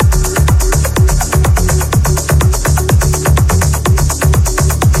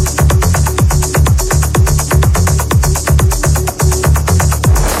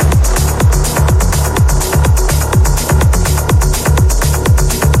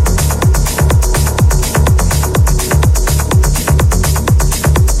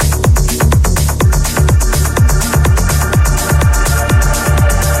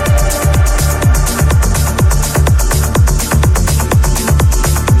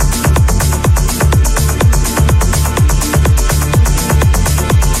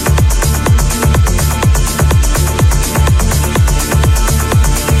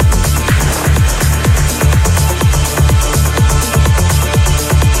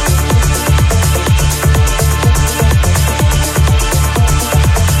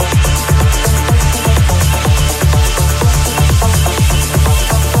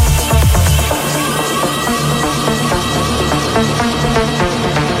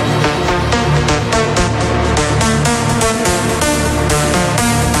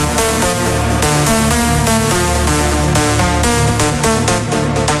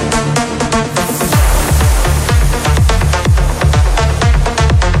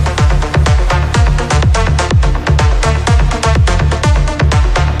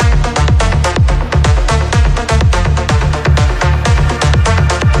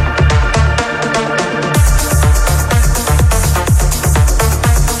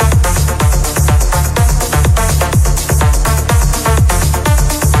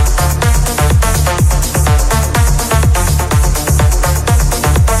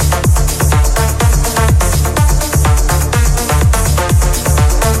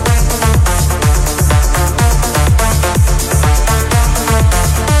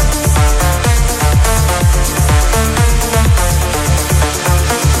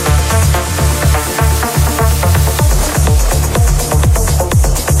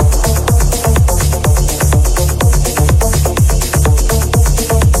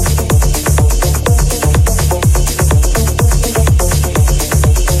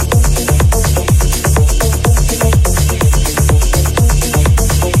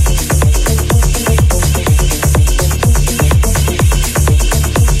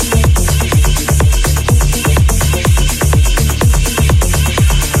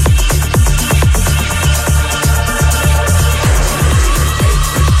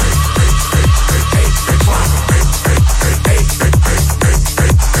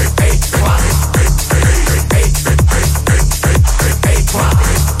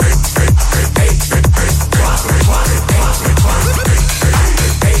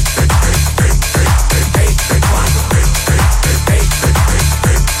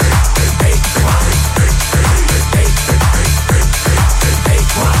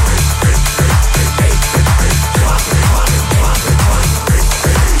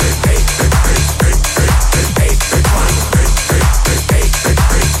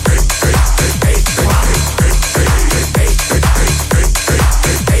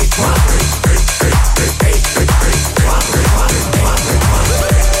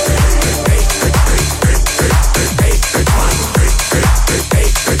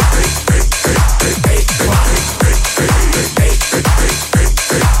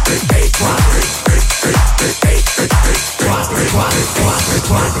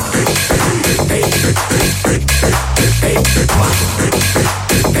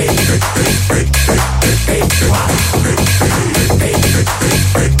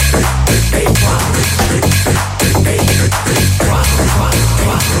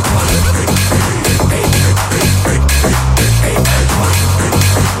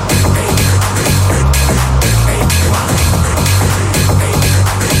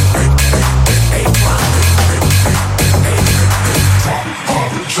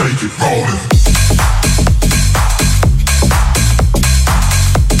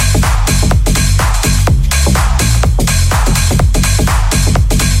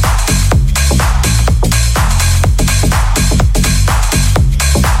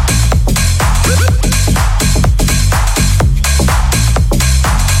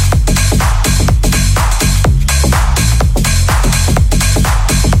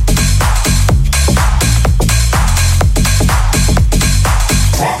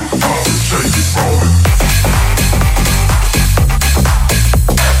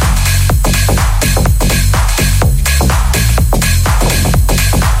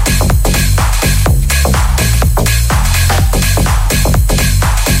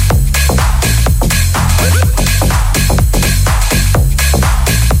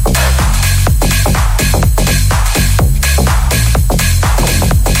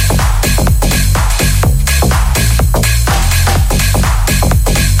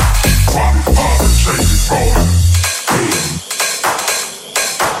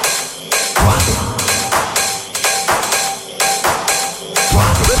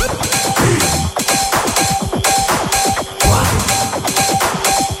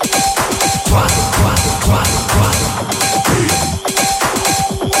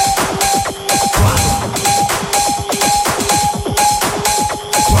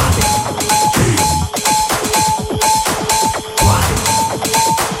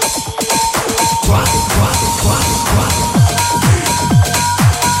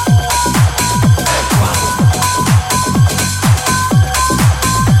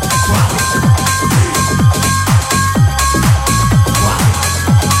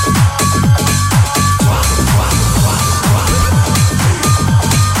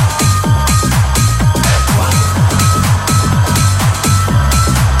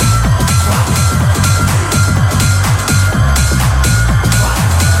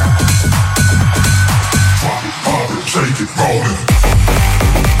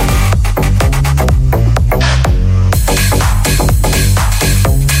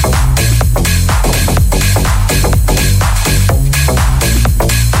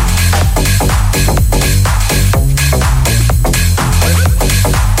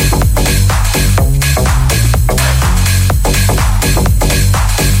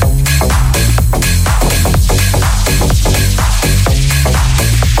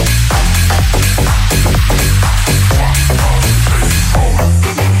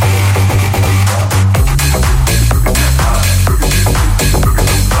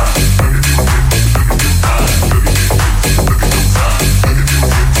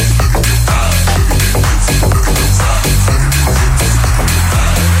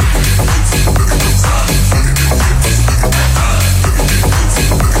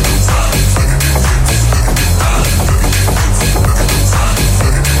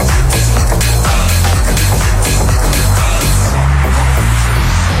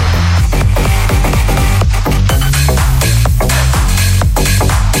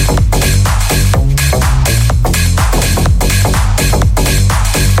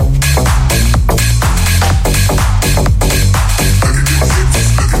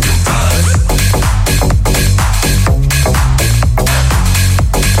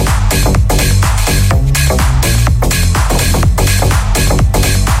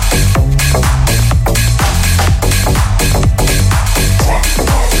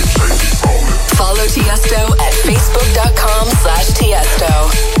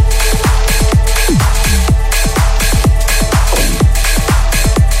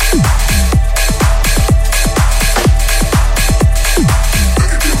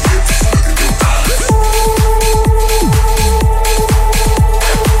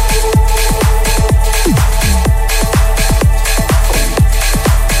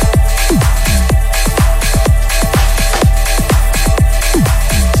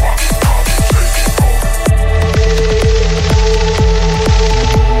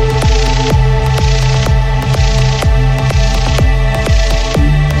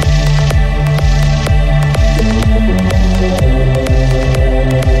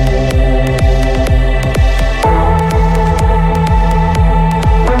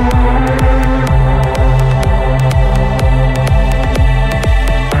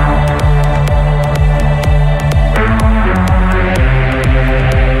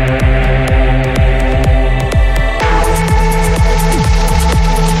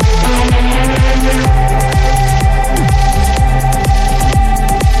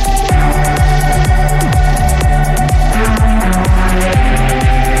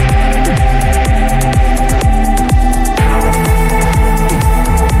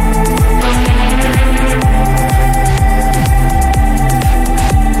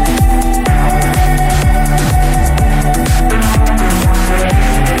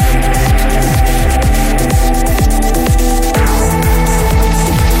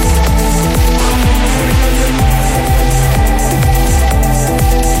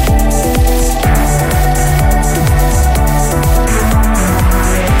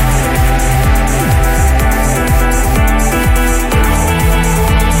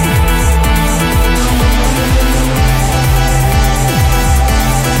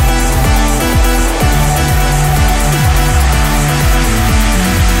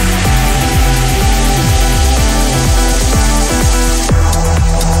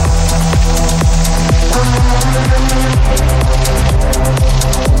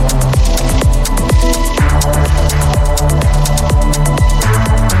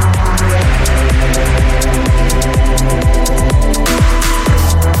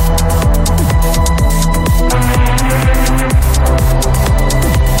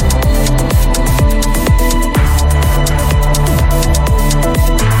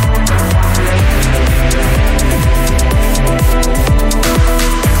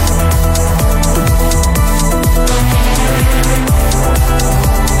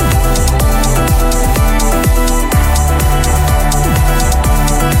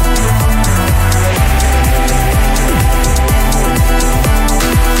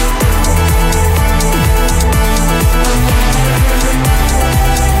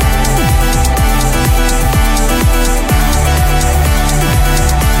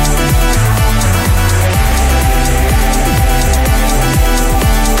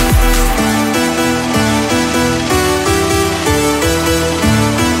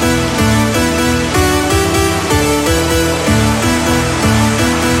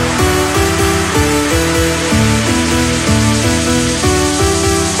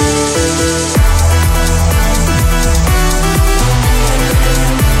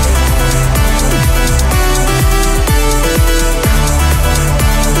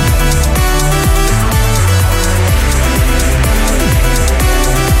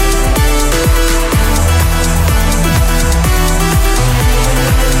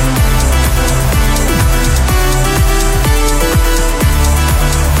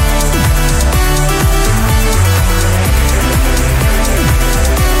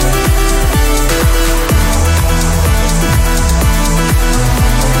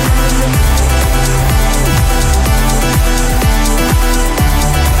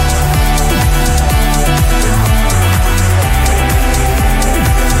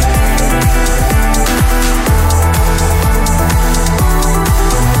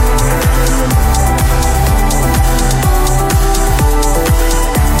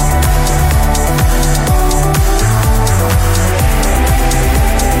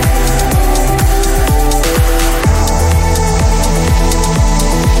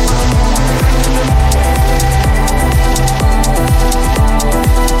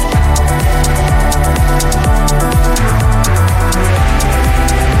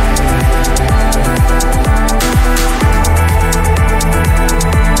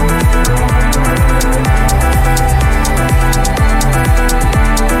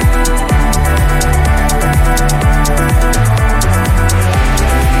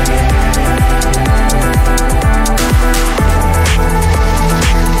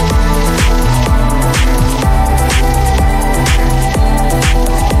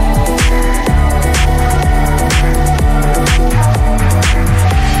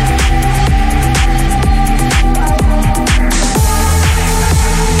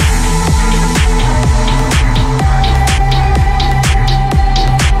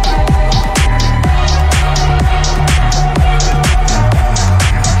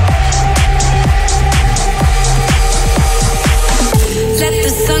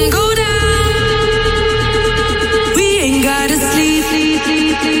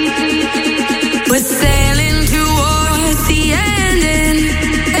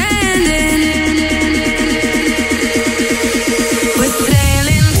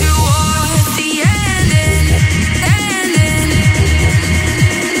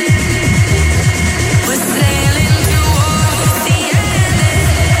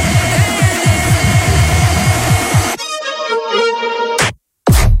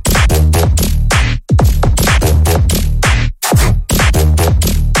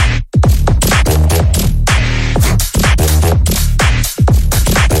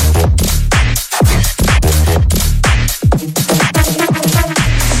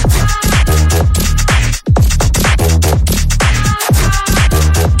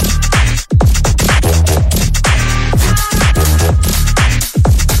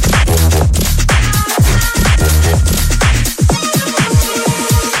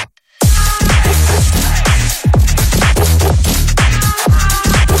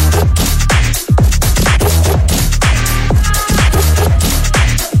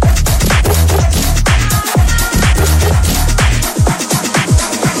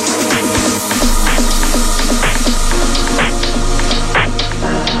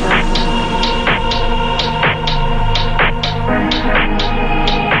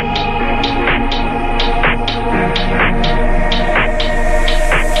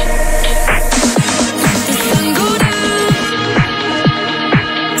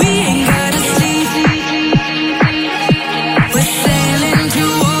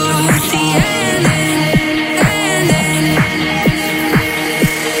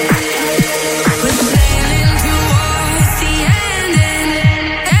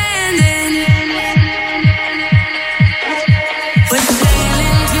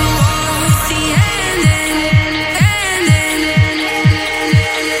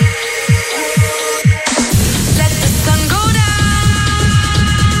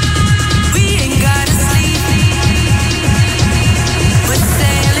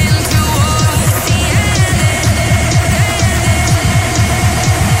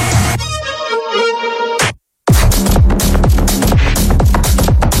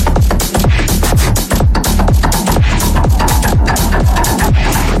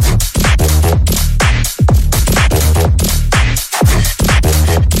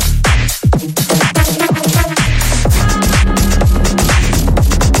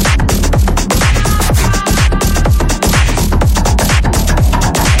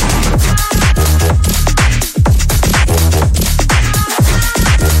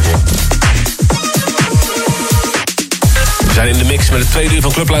 tweede uur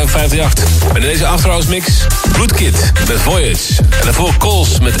van Club Live 538. Met in deze Afterhouse mix Bloodkid met Voyage. En daarvoor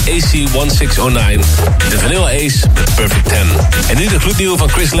Coles met AC1609. De Vanilla Ace met Perfect 10. En nu de gloednieuwe van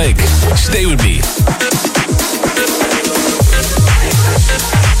Chris Lake. Stay With Me.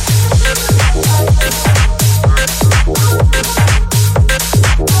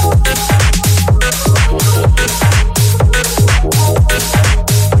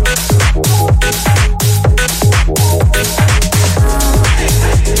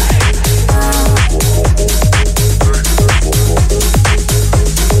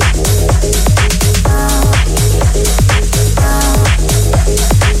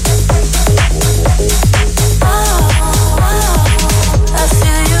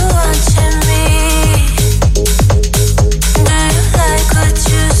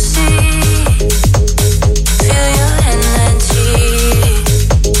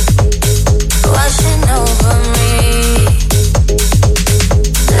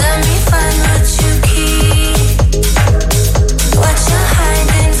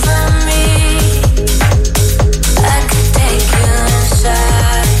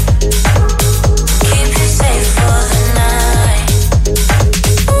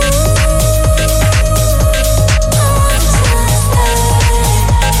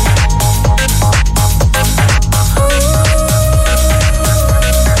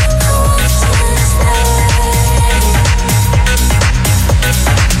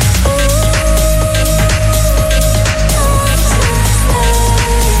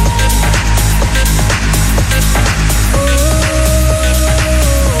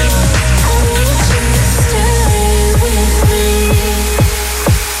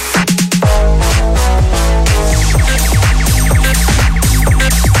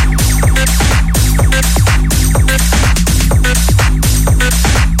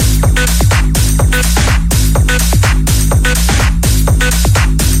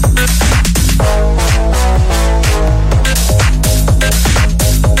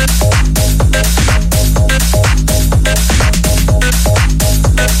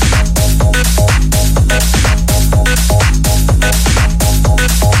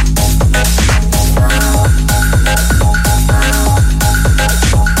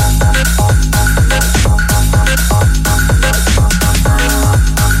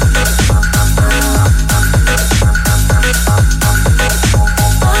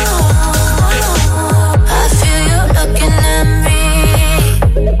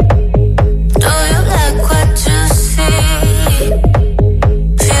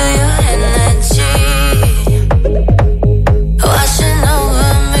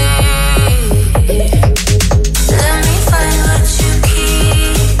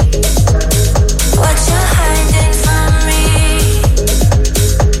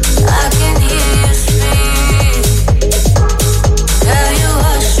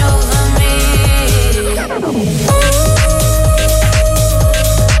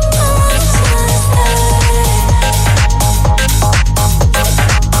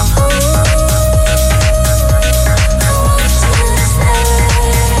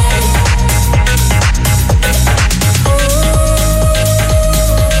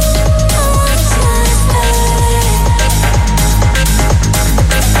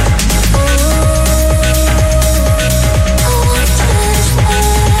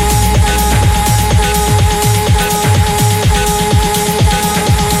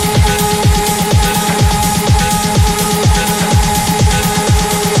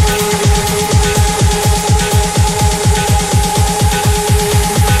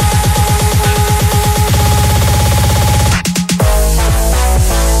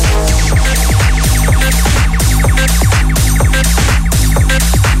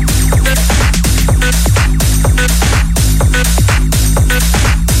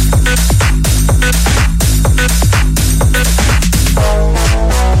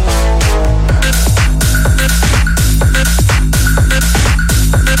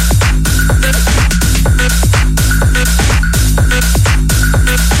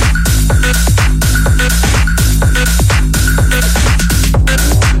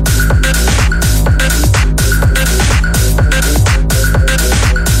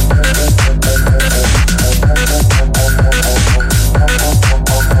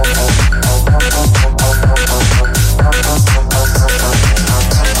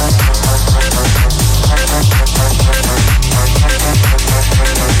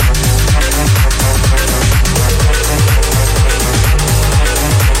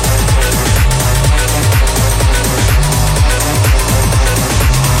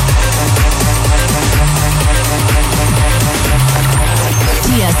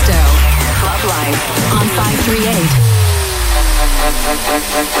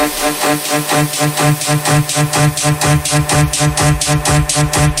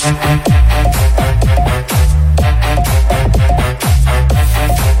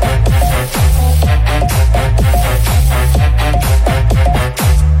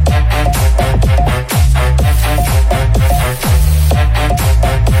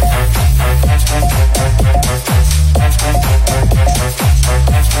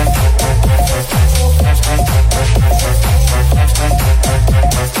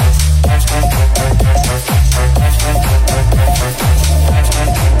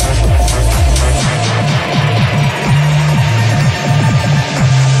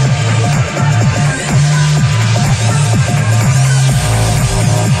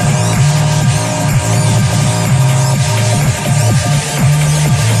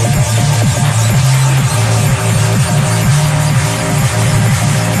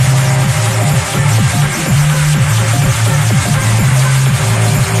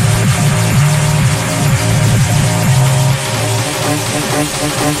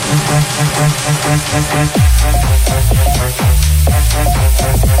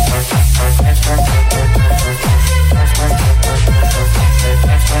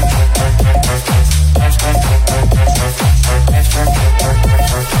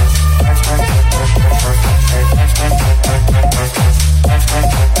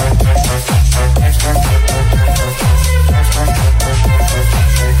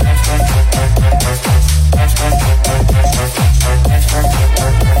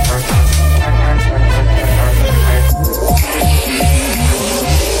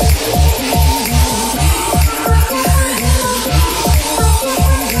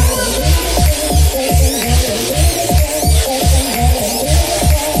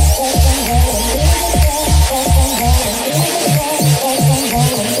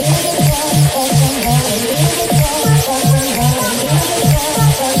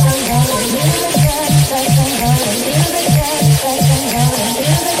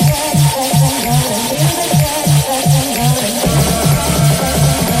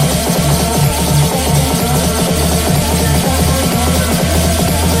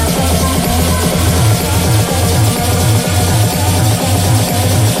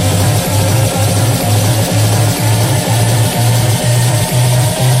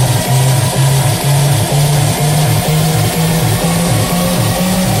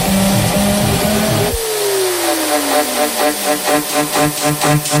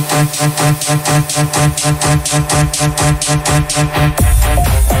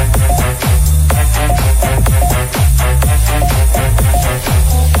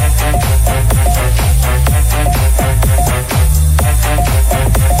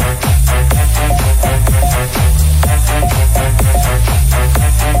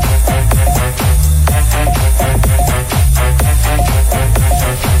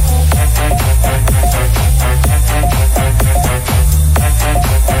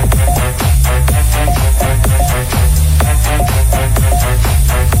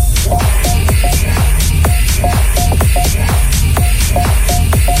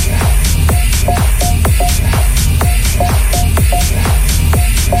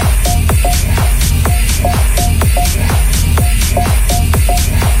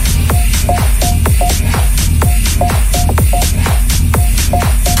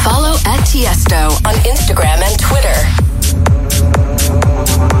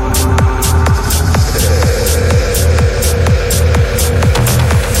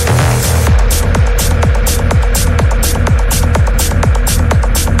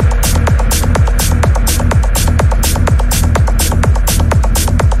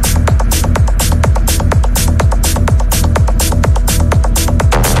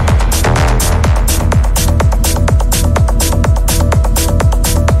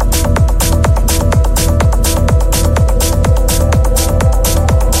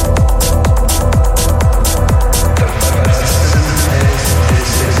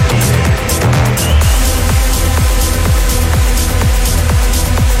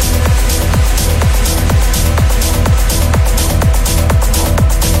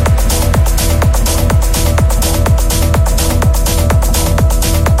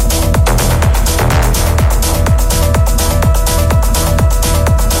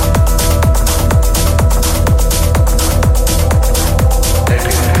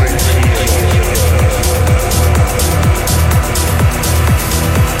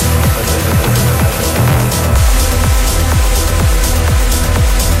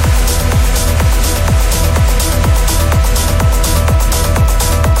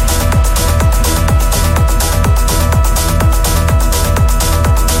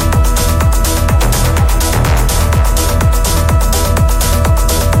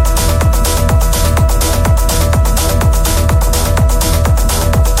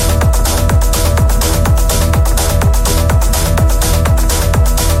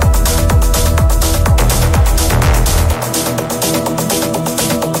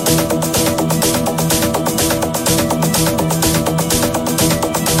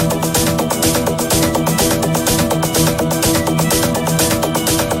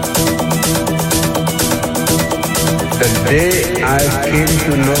 I came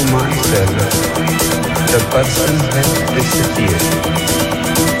to know myself, the person has disappeared.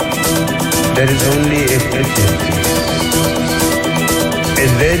 There is only a presence, a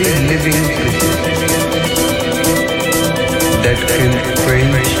very living presence that can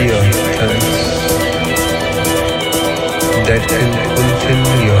quench your thirst, that can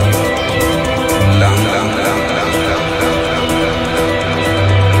fulfill your longing.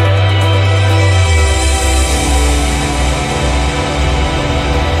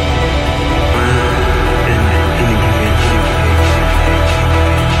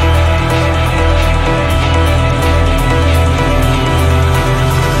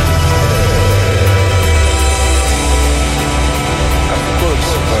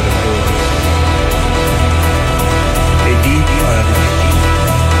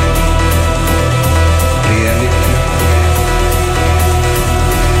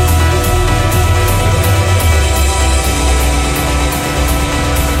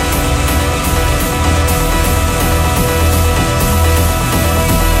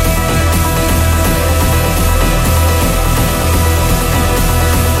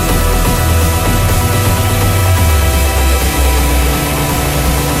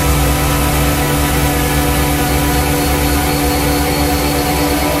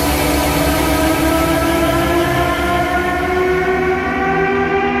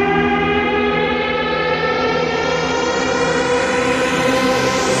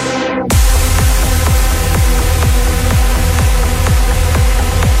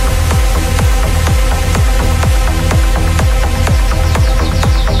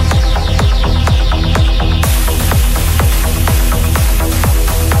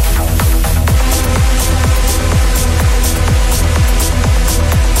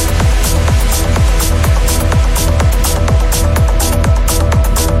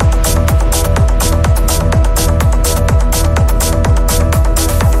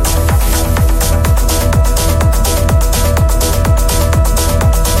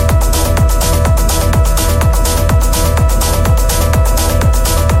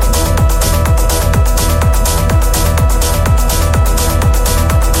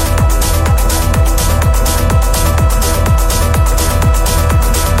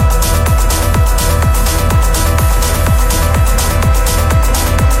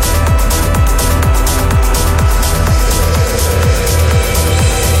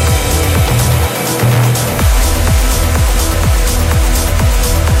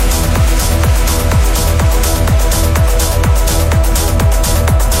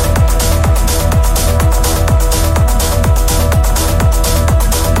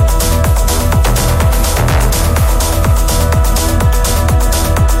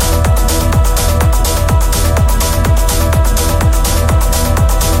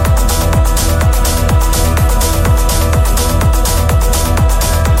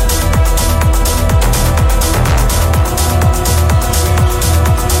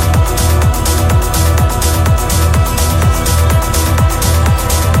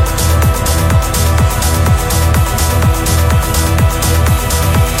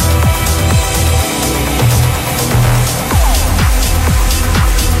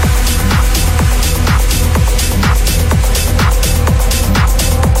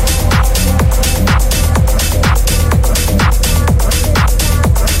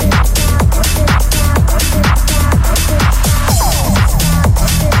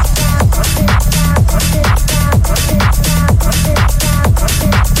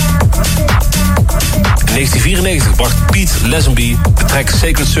 Lesenby de track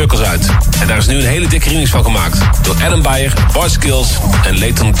Sacred Circles uit. En daar is nu een hele dikke remix van gemaakt. Door Adam Beyer, Bart Skills en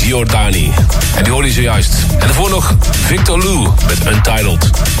Leighton Giordani. En die hoorde je zojuist. En daarvoor nog Victor Lou met Untitled.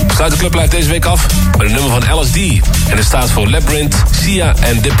 We sluiten de clublife deze week af met een nummer van LSD. En het staat voor Labyrinth, Sia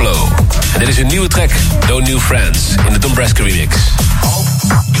en Diplo. En dit is een nieuwe track, No New Friends, in de Dombrowski remix. Oh,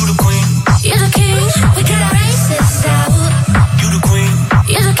 you the queen. You're the king, we gotta race this out. You the queen.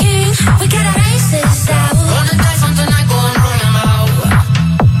 You're the king, we gotta race this out. Roll the dice on tonight, go and roll them out.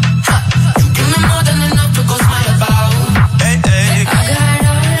 You give me more than enough to go smile about. Hey, hey. I got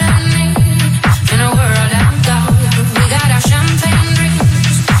all I need in a world of gold. We got our champagne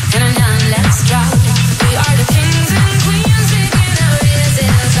drinks, and I'm done, let's go. We are the kings and queens, we gonna race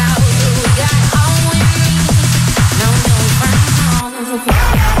this out. We got all we need, no friends home.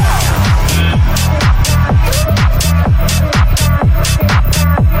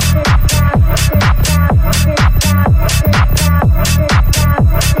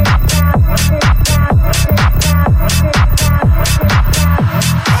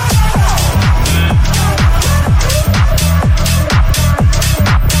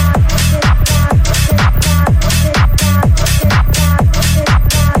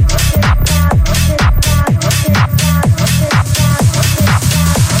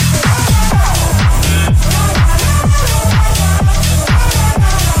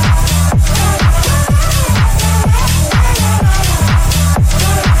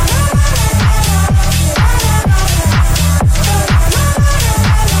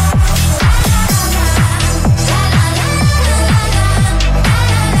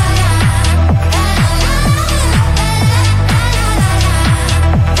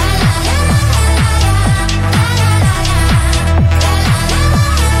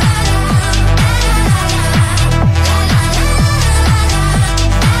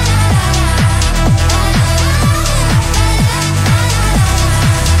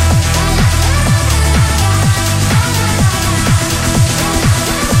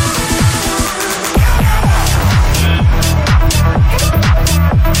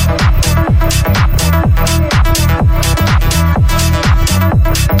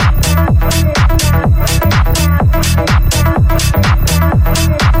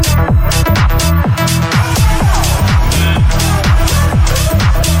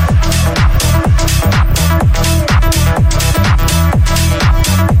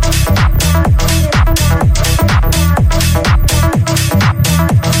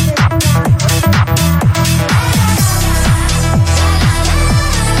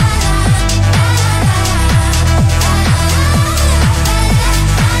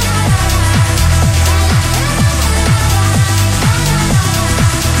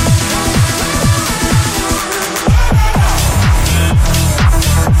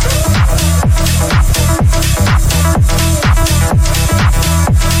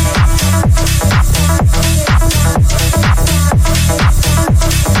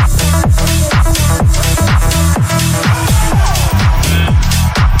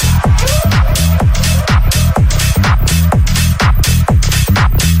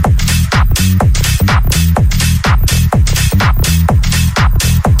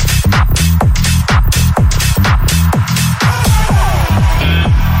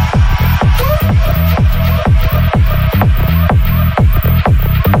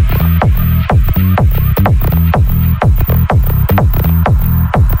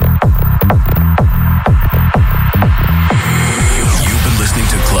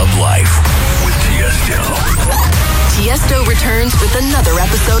 another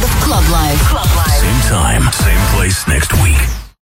episode of Club Life. Same time, same place next week.